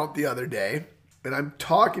account the other day, and I'm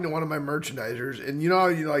talking to one of my merchandisers, and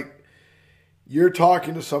you're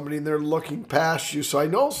talking to somebody and they're looking past you. So I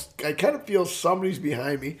kind of feel somebody's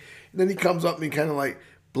behind me. And then he comes up and he kind of like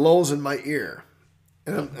blows in my ear.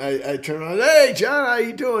 And I turn around, hey, John, how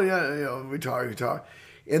you doing? Yeah, we talk.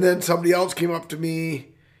 And then somebody else came up to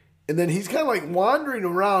me. And then he's kind of like wandering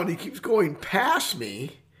around. He keeps going past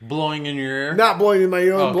me. Blowing in your ear? Not blowing in my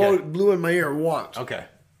ear. Okay. Blew in my ear once. Okay.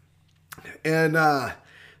 And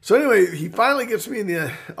so anyway, he finally gets me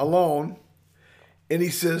alone. And he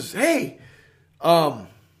says, hey,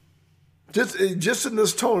 just in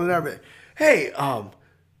this tone and everything. Hey,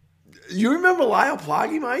 you remember Lyle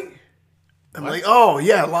Ploggy, Mike? I'm like, oh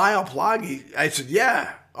yeah, Lyle Ploggy. I said,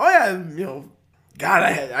 yeah. Oh yeah, God,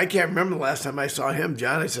 I can't remember the last time I saw him,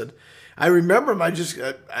 John. I said, I remember him. I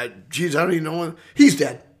don't even know. He's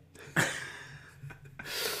dead.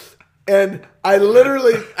 And I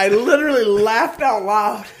literally laughed out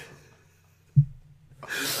loud.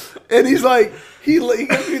 And he's like, he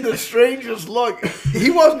gives me the strangest look.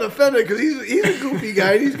 He wasn't offended because he's a goofy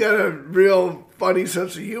guy. And he's got a real funny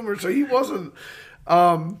sense of humor. So he wasn't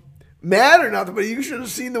mad or nothing, but you should have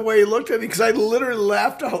seen the way he looked at me because I literally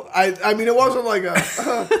laughed out. I mean, it wasn't like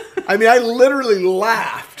I literally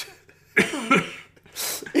laughed. And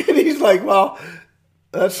he's like, well,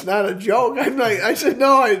 that's not a joke. I'm like, I said,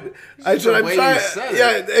 no, I said, I'm sorry.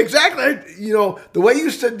 Yeah, exactly. The way you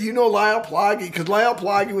said, Lyle Ploggy? Because Lyle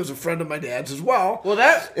Ploggy was a friend of my dad's as well.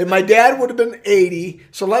 And my dad would have been 80.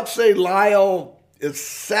 So let's say Lyle is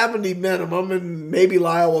 70 minimum, and maybe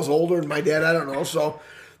Lyle was older than my dad. I don't know. So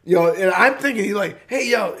You know, and I'm thinking, he's like, hey,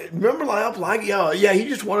 yo, remember Lyle Plage? Yeah, he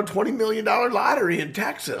just won a $20 million lottery in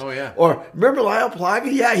Texas. Oh, yeah. Or, remember Lyle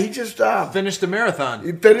Plage? Yeah, he just... finished a marathon.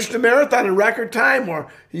 He finished a marathon in record time.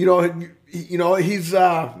 Or, he's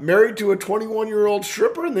married to a 21-year-old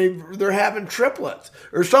stripper, and they're having triplets.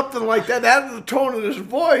 Or something like that. That was the tone of his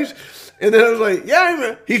voice. And then I was like,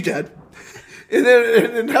 yeah, he's dead. And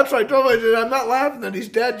then that's what I told him. I said, I'm not laughing that he's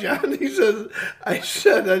dead, John. I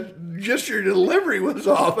said, just your delivery was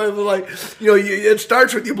off. I was like, it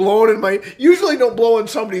starts with you blowing in my... Usually don't blow in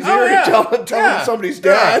somebody's ear and tell them somebody's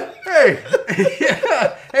dead. Hey.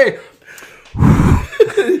 Hey.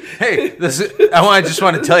 Hey, I just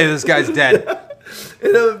want to tell you this guy's dead.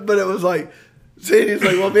 But it was like... See, he's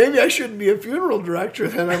like, well, maybe I shouldn't be a funeral director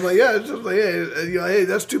then. I'm like, yeah, it's just like, hey,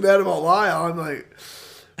 that's too bad about Lyle. I'm like...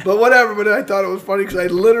 But whatever, but I thought it was funny because I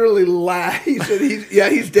literally laughed. He said,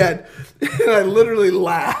 he's dead. And I literally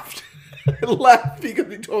laughed. I laughed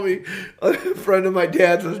because he told me a friend of my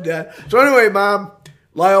dad's was dead. So anyway, Mom,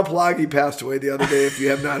 Lyle Plage passed away the other day, if you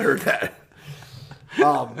have not heard that.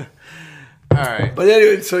 All right. But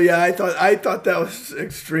anyway, so yeah, I thought that was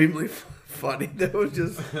extremely funny. That was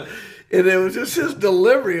just, and it was just his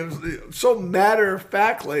delivery. It was so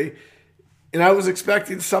matter-of-factly. And I was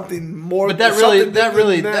expecting something more. But that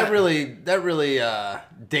really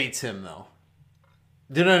dates him, though.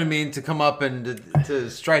 Do you know what I mean? To come up and to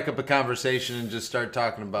strike up a conversation and just start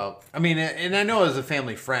talking about. I mean, and I know as a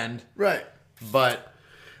family friend, right? But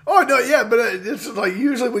oh no, yeah, but it's like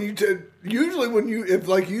usually when you if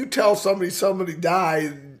like you tell somebody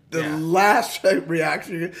died, the last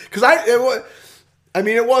reaction because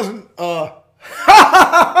it wasn't. But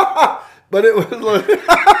it was like.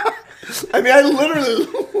 I mean, I literally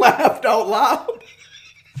laughed out loud.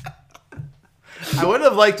 I would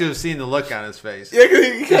have liked to have seen the look on his face. Yeah,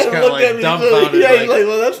 he just kind of like dumbfounded. He's like,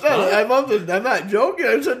 well, that's not. I'm not joking.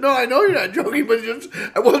 I said, no, I know you're not joking, but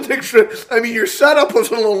I wasn't extra. I mean, your setup was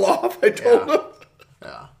a little off. I told him.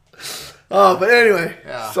 Yeah. But anyway.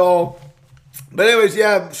 Yeah. So, but anyways,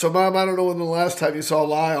 yeah. So, Mom, I don't know when the last time you saw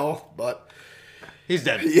Lyle, but he's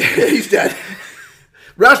dead. Yeah, he's dead.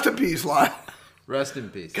 Rest in peace, Lyle. Rest in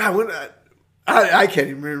peace. God, I can't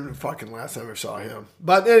even remember the fucking last time I saw him.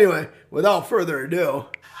 But anyway, without further ado.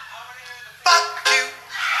 Fuck you.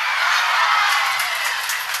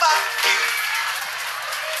 Fuck you.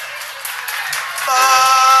 Fuck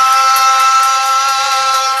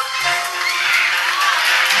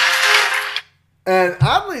you. And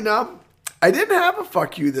oddly enough, I didn't have a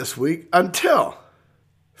fuck you this week until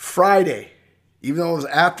Friday, even though it was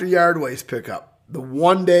after yard waste pickup. The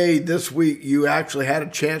one day this week you actually had a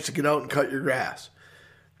chance to get out and cut your grass.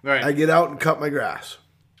 Right. I get out and cut my grass.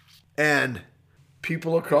 And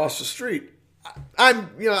people across the street,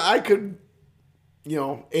 I could,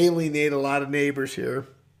 alienate a lot of neighbors here.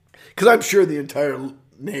 Because I'm sure the entire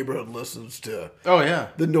neighborhood listens to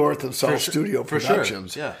the North and South Studio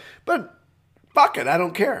Productions. Sure. Yeah. But fuck it, I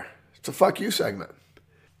don't care. It's a fuck you segment.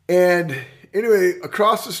 And anyway,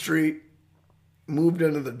 across the street, moved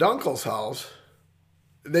into the Dunkel's house.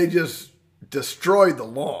 They just destroyed the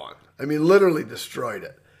lawn. I mean, literally destroyed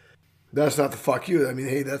it. That's not the fuck you. I mean,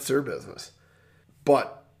 hey, that's their business.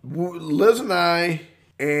 But Liz and I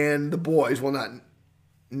and the boys, well, not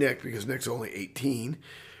Nick, because Nick's only 18,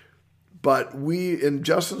 but and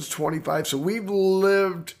Justin's 25, so we've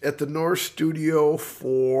lived at the North Studio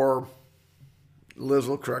for, Liz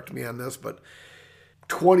will correct me on this, but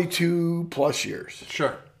 22 plus years.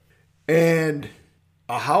 Sure. And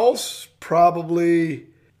a house probably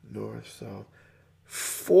north, south,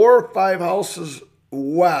 4 or 5 houses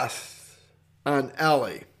west on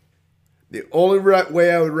Ellie. The only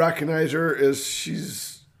way I would recognize her is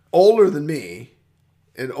she's older than me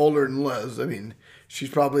and older than Liz. I mean, she's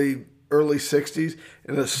probably early 60s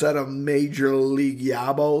and a set of major league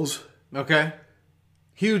yabos. Okay.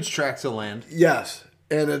 Huge tracts of land. Yes.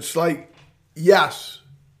 And it's like, yes,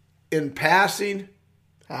 in passing,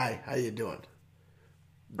 hi, how you doing?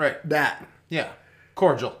 Right. That. Yeah.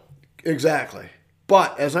 Cordial. Exactly.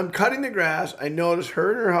 But as I'm cutting the grass, I notice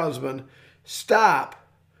her and her husband stop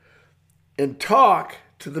and talk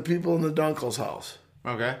to the people in the Dunkel's house.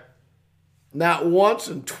 Okay. Not once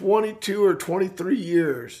in 22 or 23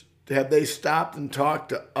 years have they stopped and talked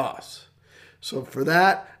to us. So for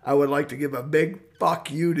that, I would like to give a big fuck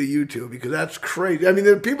you to you two, because that's crazy. I mean,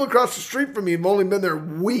 the people across the street from me have only been there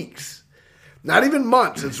weeks. Not even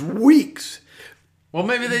months. It's weeks. Well,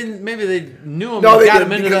 maybe they knew him and got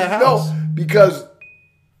him into that house. No, because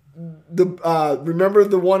remember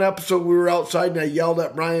the one episode we were outside and I yelled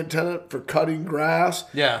at Brian Tennant for cutting grass?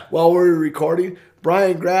 Yeah. While we were recording?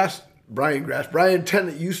 Brian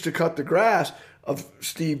Tennant used to cut the grass of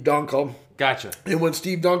Steve Dunkel. Gotcha. And when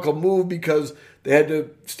Steve Dunkel moved, because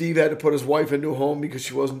Steve had to put his wife into a home because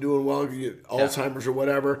she wasn't doing well, Alzheimer's or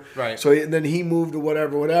whatever. Right. So and then he moved to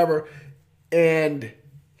whatever, and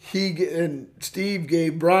Steve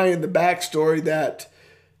gave Brian the backstory that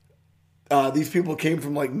these people came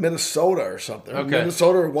from like Minnesota or something, Okay.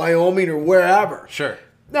 Minnesota or Wyoming or wherever. Sure.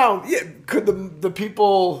 Now, could the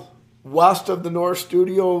people west of the North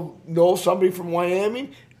Studio know somebody from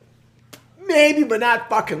Wyoming? Maybe, but not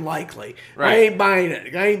fucking likely. Right. I ain't buying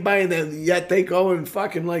it. I ain't buying that. Yet they go and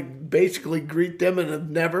fucking like basically greet them and have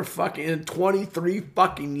never fucking in 23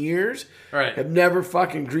 fucking years. Right. Have never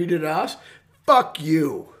fucking greeted us. Fuck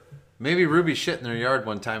you. Maybe Ruby shit in their yard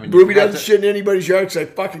one time. And Ruby doesn't shit in anybody's yard because I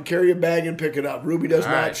fucking carry a bag and pick it up. Ruby does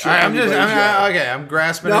All not right. shit in anybody's yard. I'm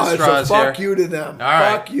grasping No, at it's a straws fuck here. you to them. All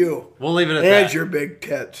right. Fuck you. We'll leave it at and that. your big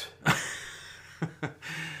tits.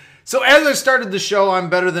 So as I started the show, I'm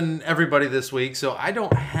better than everybody this week, so I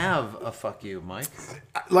don't have a fuck you, Mike.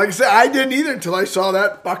 Like I said, I didn't either until I saw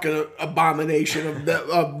that fucking abomination of that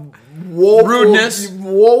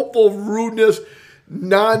woeful rudeness,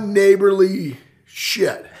 non-neighborly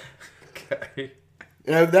shit. Okay.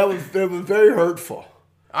 And that was very hurtful.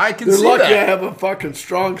 I can They're see lucky I that. have a fucking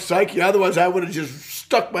strong psyche. Otherwise, I would have just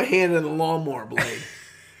stuck my hand in the lawnmower blade.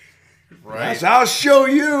 Right. Yes, I'll show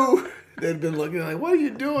you. They'd have been looking like, what are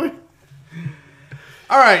you doing?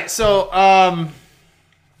 All right, so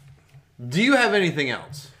do you have anything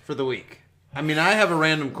else for the week? I mean, I have a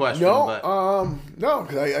random question, but No,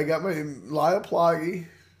 because I got my Lyle Plaggy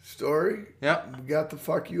story. Yep. We got the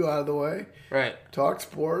fuck you out of the way. right. Talk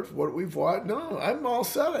sports, what we've watched. No, I'm all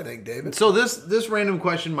set, I think, David. So this random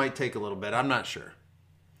question might take a little bit. I'm not sure.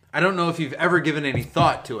 I don't know if you've ever given any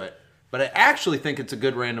thought to it, but I actually think it's a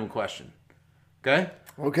good random question. Okay?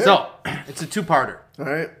 Okay. So, it's a two-parter. All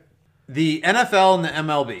right. The NFL and the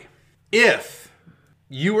MLB. If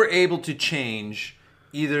you were able to change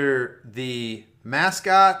either the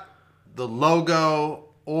mascot, the logo,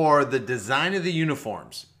 or the design of the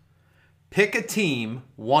uniforms, pick a team,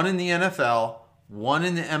 one in the NFL, one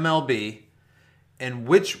in the MLB, and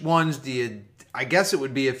which ones do you, I guess it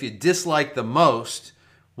would be if you dislike the most,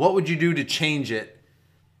 what would you do to change it?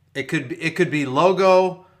 It could be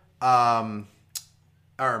logo,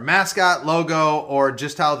 or mascot, logo, or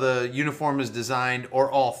just how the uniform is designed,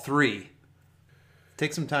 or all three.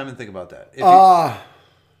 Take some time and think about that.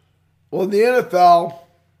 Well, in the NFL,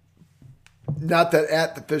 not that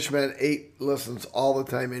at the Fishman 8 listens all the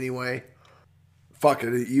time anyway. Fuck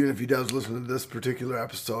it, even if he does listen to this particular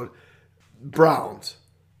episode. Browns.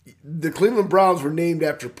 The Cleveland Browns were named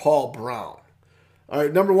after Paul Brown. All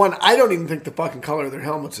right, number one, I don't even think the fucking color of their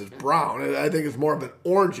helmets is brown. I think it's more of an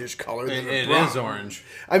orangish color than a brown. It is orange.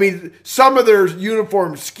 I mean, some of their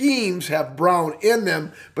uniform schemes have brown in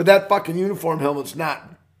them, but that fucking uniform helmet's not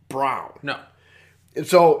brown. No. And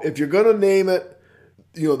so if you're going to name it,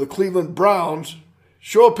 the Cleveland Browns,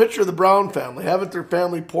 show a picture of the Brown family. Have it their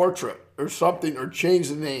family portrait or something, or change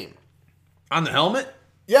the name. On the helmet?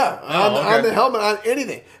 Yeah, okay. on the helmet, on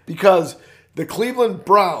anything. Because the Cleveland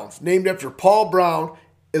Browns, named after Paul Brown,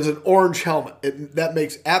 is an orange helmet. That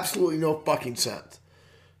makes absolutely no fucking sense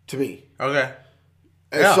to me. Okay.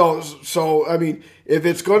 And Yeah. so I mean, if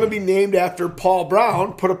it's going to be named after Paul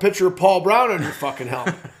Brown, put a picture of Paul Brown on your fucking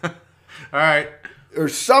helmet. All right. Or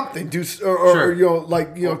something.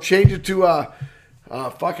 Sure. Change it to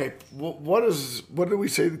what did we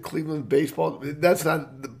say, the Cleveland baseball? That's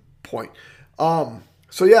not the point.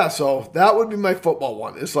 So that would be my football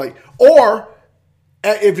one. It's like, or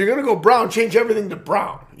if you're gonna go brown, change everything to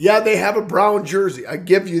brown. Yeah, they have a brown jersey. I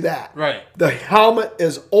give you that. Right. The helmet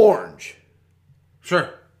is orange. Sure.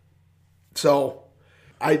 So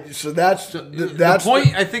that's The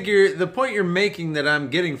point I think the point you're making that I'm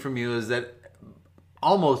getting from you is that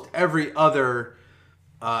almost every other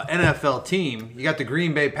NFL team, you got the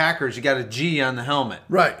Green Bay Packers, you got a G on the helmet.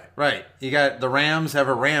 right. Right. You got the Rams have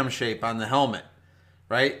a ram shape on the helmet.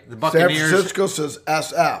 Right? The San Buccaneers. Francisco says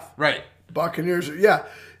SF. Right. Buccaneers, yeah,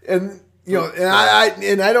 and I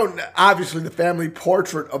don't. Obviously, the family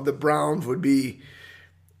portrait of the Browns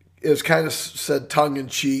is kind of said tongue in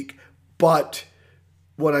cheek, but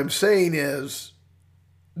what I'm saying is,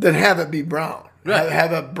 then have it be brown. Right.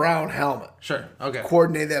 Have a brown helmet. Sure. Okay.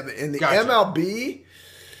 Coordinate that in the Gotcha. MLB.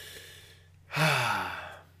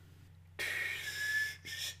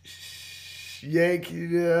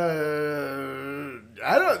 Yankee.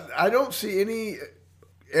 I don't see any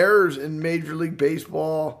errors in Major League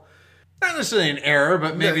Baseball. Not necessarily an error,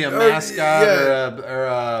 but maybe a Yeah, mascot yeah. or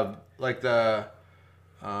a like the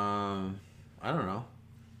I don't know.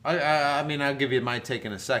 I mean I'll give you my take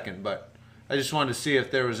in a second, but I just wanted to see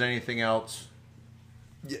if there was anything else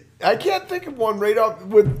I can't think of one right off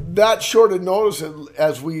with that short of notice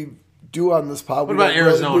as we do on this pod. What about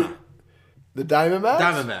Arizona? The Diamondbacks?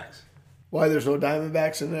 Diamondbacks. Why there's no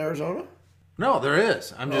Diamondbacks in Arizona? No, there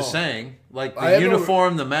is. I'm just saying. Like I the have no-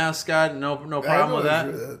 uniform, the mascot, no problem with that?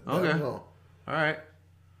 Okay. No. All right.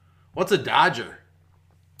 What's a Dodger?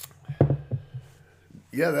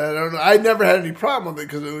 Yeah, I don't know. I never had any problem with it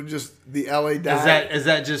because it was just the LA Dodgers. Is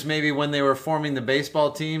that just maybe when they were forming the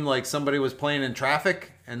baseball team, like somebody was playing in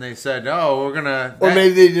traffic and they said, "Oh, we're gonna," Or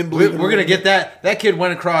maybe they didn't believe we're in gonna get that. That kid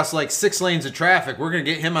went across like 6 lanes of traffic. We're gonna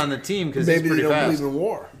get him on the team because he's Maybe they pretty don't fast. believe in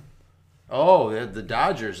war. Oh, the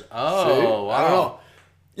Dodgers. Oh, See? wow. I don't know.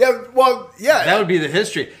 Yeah, well, yeah. That would be the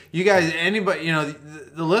history. You guys, anybody,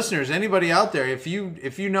 the listeners, anybody out there, if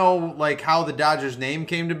you know like how the Dodgers name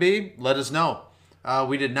came to be, let us know.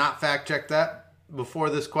 We did not fact check that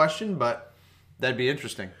before this question, but that'd be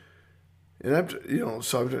interesting. And I'm,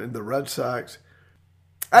 subject the Red Sox.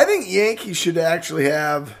 I think Yankees should actually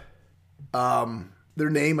have their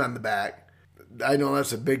name on the back. I know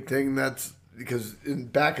that's a big thing. That's because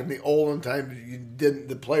back in the olden times,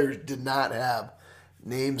 the players did not have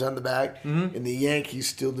names on the back, and the Yankees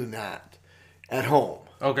still do not at home.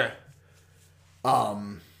 Okay.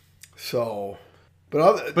 But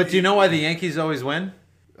do you know why the Yankees always win?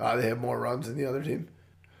 they have more runs than the other team.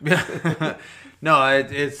 No,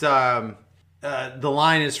 it's the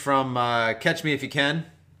line is from Catch Me If You Can,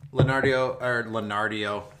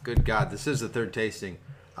 Leonardo. Good God, this is the third tasting.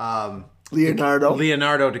 Leonardo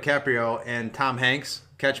DiCaprio and Tom Hanks.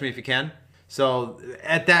 Catch Me If You Can. So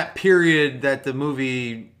at that period that the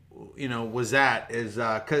movie, was at is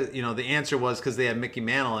cause, the answer was because they had Mickey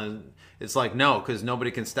Mantle, and it's like no, because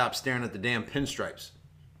nobody can stop staring at the damn pinstripes.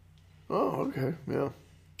 Oh, okay, yeah.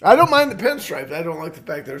 I don't mind the pinstripes. I don't like the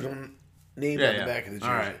fact there's no name on the back of the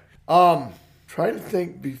jersey. All right. Trying to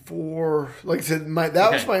think before, like I said,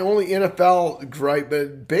 that was my only NFL gripe.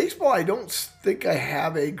 But baseball, I don't think I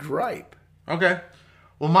have a gripe. Okay.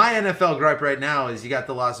 Well, my NFL gripe right now is you got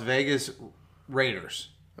the Las Vegas Raiders.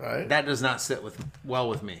 Right. That does not sit well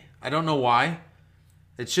with me. I don't know why.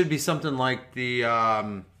 It should be something like the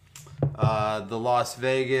Las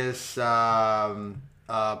Vegas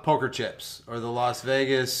poker chips or the Las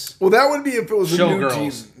Vegas. Well, that would be if it was a new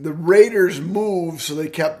team. Showgirls. The Raiders moved, so they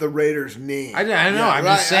kept the Raiders name. I know. I'm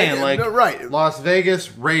just saying, right. Las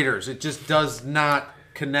Vegas Raiders. It just does not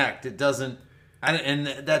connect. It doesn't. And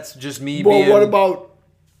that's just me being. Well, what about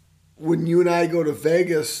when you and I go to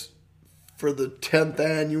Vegas for the 10th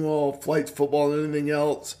annual Flights Football and Anything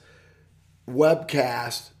Else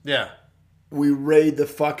webcast? Yeah. We raid the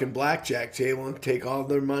fucking blackjack table and take all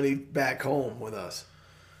their money back home with us.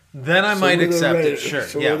 Then I might we're the accept it. Raiders. Sure.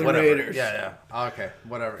 So Yeah. we're the Whatever. Raiders. Yeah. Okay.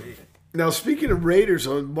 Whatever. Now, speaking of Raiders,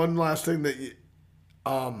 one last thing that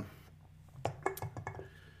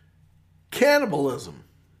cannibalism.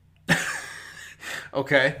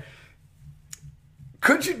 Okay.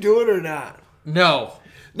 Could you do it or not? No.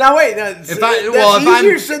 Now wait, If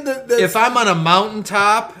I'm on a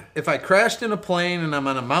mountaintop, if I crashed in a plane and I'm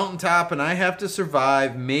on a mountaintop and I have to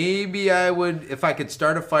survive, maybe I would, if I could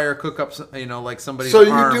start a fire, cook up, like somebody's So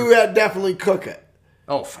arm. you do definitely cook it.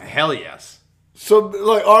 Oh, hell yes. So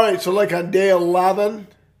all right. So on day 11,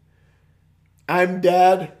 I'm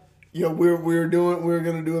dead. We're going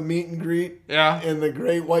to do a meet and greet. Yeah. In the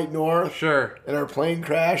Great White North. Sure. And our plane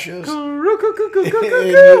crashes.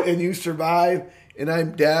 and you survive. And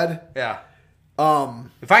I'm dead. Yeah.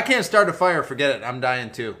 If I can't start a fire, forget it. I'm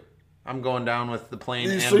dying too. I'm going down with the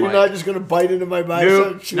plane. So you're not just going to bite into my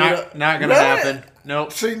bicep? Nope, not going to happen.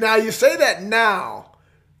 Nope. See, now you say that now,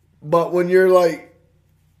 but when you're like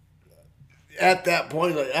at that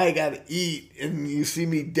point, like I got to eat, and you see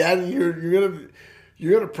me dead, and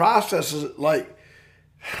you're gonna process it like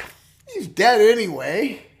he's dead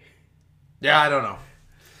anyway. Yeah, I don't know.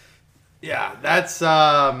 Yeah, that's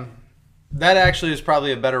that actually is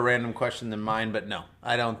probably a better random question than mine, but no,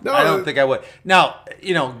 I don't think I would. Now,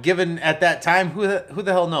 given at that time, who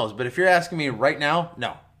the hell knows? But if you're asking me right now,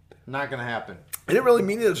 no, not going to happen. I didn't really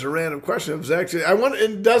mean it as a random question. It was actually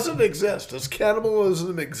it doesn't exist. Does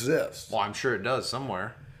cannibalism exist? Well, I'm sure it does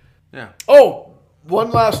somewhere. Yeah. Oh, one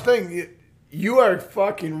last thing. You are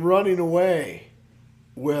fucking running away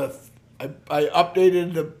with. I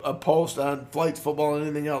updated a post on Flights Football and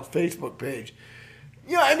Anything Else Facebook page.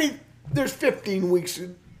 There's 15 weeks.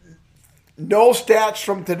 No stats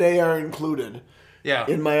from today are included. Yeah.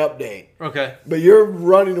 In my update. Okay. But you're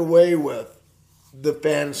running away with the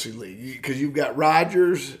fantasy league because you've got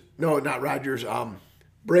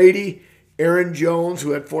Brady, Aaron Jones,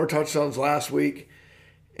 who had 4 touchdowns last week,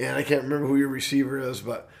 and I can't remember who your receiver is,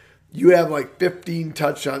 but you have like 15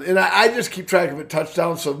 touchdowns. And I just keep track of it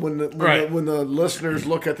touchdowns. So when the listeners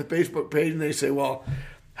look at the Facebook page and they say, well,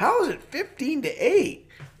 how is it 15-8?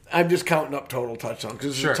 I'm just counting up total touchdowns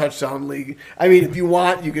because it's a touchdown league. I mean, if you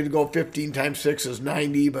want, you could go 15 times 6 is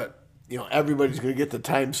 90, but everybody's going to get the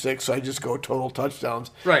times 6, so I just go total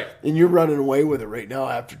touchdowns. Right. And you're running away with it right now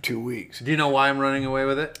after 2 weeks. Do you know why I'm running away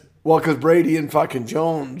with it? Well, because Brady and fucking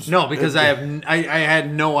Jones. No, because I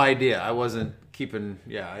had no idea. I wasn't keeping.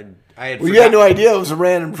 Yeah, I had. Well, you had no idea it was a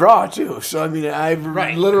random draw too. So I mean, I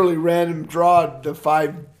literally random drawed the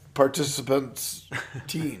 5 participants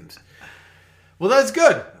teams. Well, that's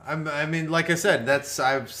good. I mean, like I said,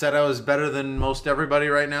 I've said I was better than most everybody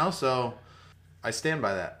right now, so I stand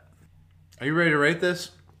by that. Are you ready to rate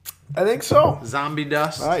this? I think so. Zombie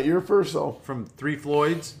Dust. All right, you're first though. From 3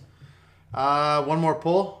 Floyds. One more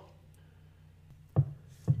pull.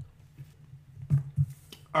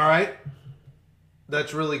 All right.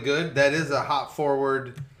 That's really good. That is a hop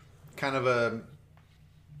forward kind of a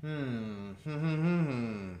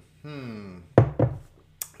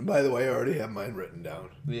By the way, I already have mine written down.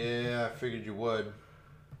 Yeah, I figured you would.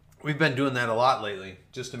 We've been doing that a lot lately,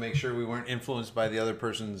 just to make sure we weren't influenced by the other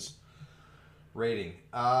person's rating.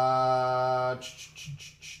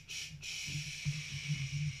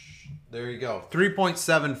 There you go.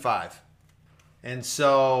 3.75. And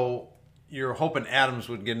so you're hoping Adams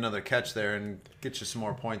would get another catch there and get you some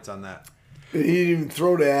more points on that. He didn't even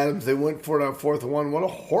throw to Adams. They went for it on 4th and 1. What a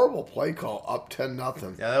horrible play call. Up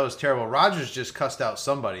 10-0. Yeah, that was terrible. Rodgers just cussed out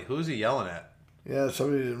somebody. Who's he yelling at? Yeah,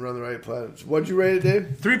 somebody didn't run the right plans. What'd you rate it,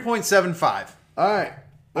 Dave? 3.75. All right.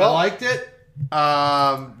 Well, I liked it.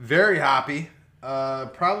 Very happy.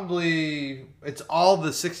 Probably it's all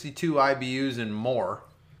the 62 IBUs and more.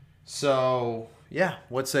 So, yeah.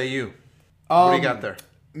 What say you? What do you got there?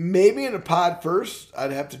 Maybe in a pod first.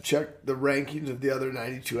 I'd have to check the rankings of the other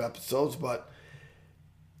 92 episodes, but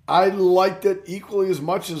I liked it equally as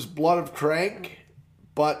much as Blood of Crank,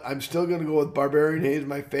 but I'm still going to go with Barbarian Hayes,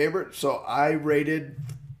 my favorite. So I rated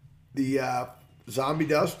the Zombie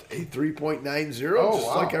Dust a 3.90, just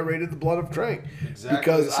like I rated the Blood of Crank. Exactly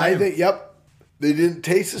because I think, they didn't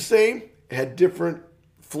taste the same. It had different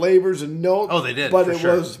flavors and notes. Oh, they did, But for it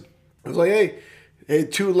sure. was like, hey,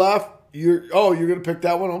 2 left. You're gonna pick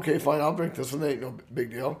that one? Okay, fine. I'll drink this one. Ain't no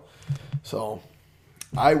big deal. So,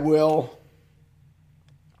 I will.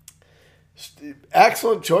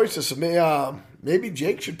 Excellent choices. Maybe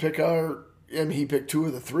Jake should pick our. I mean, he picked 2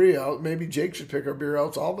 of the 3 out. Maybe Jake should pick our beer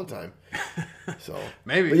outs all the time. So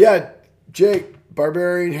Maybe. But yeah, Jake,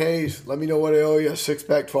 Barbarian Hayes. Let me know what I owe you.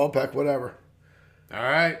 6-pack, 12-pack, whatever. All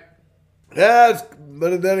right. Yeah,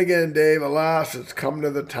 but then again, Dave, alas, it's come to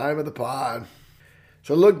the time of the pod.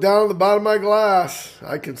 So look down at the bottom of my glass.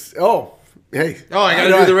 I can see. Oh, hey. Oh, I got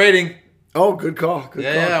to do the rating. Oh, good call. Good call.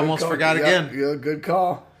 Yeah, Good almost call. forgot again. Yeah, good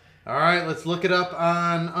call. All right, let's look it up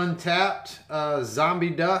on Untapped. Zombie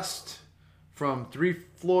Dust from 3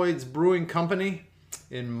 Floyds Brewing Company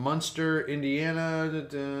in Munster,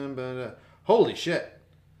 Indiana. Holy shit.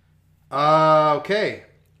 Okay.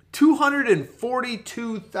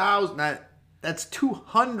 242,000. That's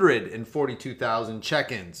 242,000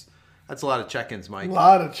 check-ins. That's a lot of check-ins, Mike. A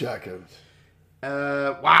lot of check-ins.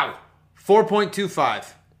 Wow.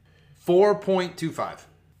 4.25. 4.25.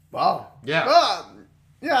 Wow. Yeah.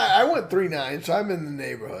 Yeah, I went 3.9, so I'm in the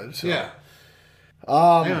neighborhood. So. Yeah.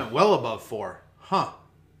 Yeah, well above 4. Huh.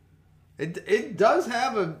 It does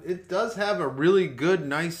have a really good,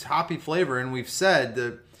 nice hoppy flavor, and we've said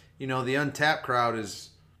that the Untapped crowd is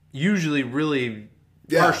usually really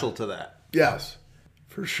partial to that. Yes,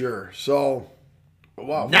 for sure. So,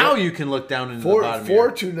 wow. Now you can look down into the bottom.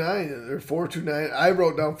 429 or 429. I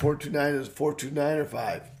wrote down 429 as 429 or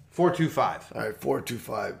 5. 425. All right,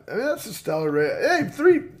 425. I mean, that's a stellar rate. Hey,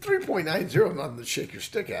 3.90 is nothing to shake your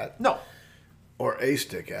stick at. No. Or a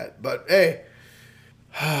stick at. But, hey,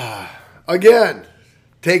 again,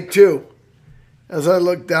 take 2. As I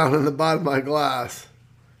look down in the bottom of my glass,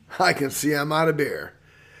 I can see I'm out of beer.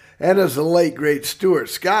 And as the late, great Stuart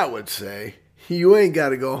Scott would say, you ain't got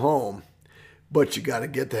to go home, but you got to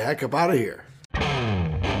get the heck up out of here.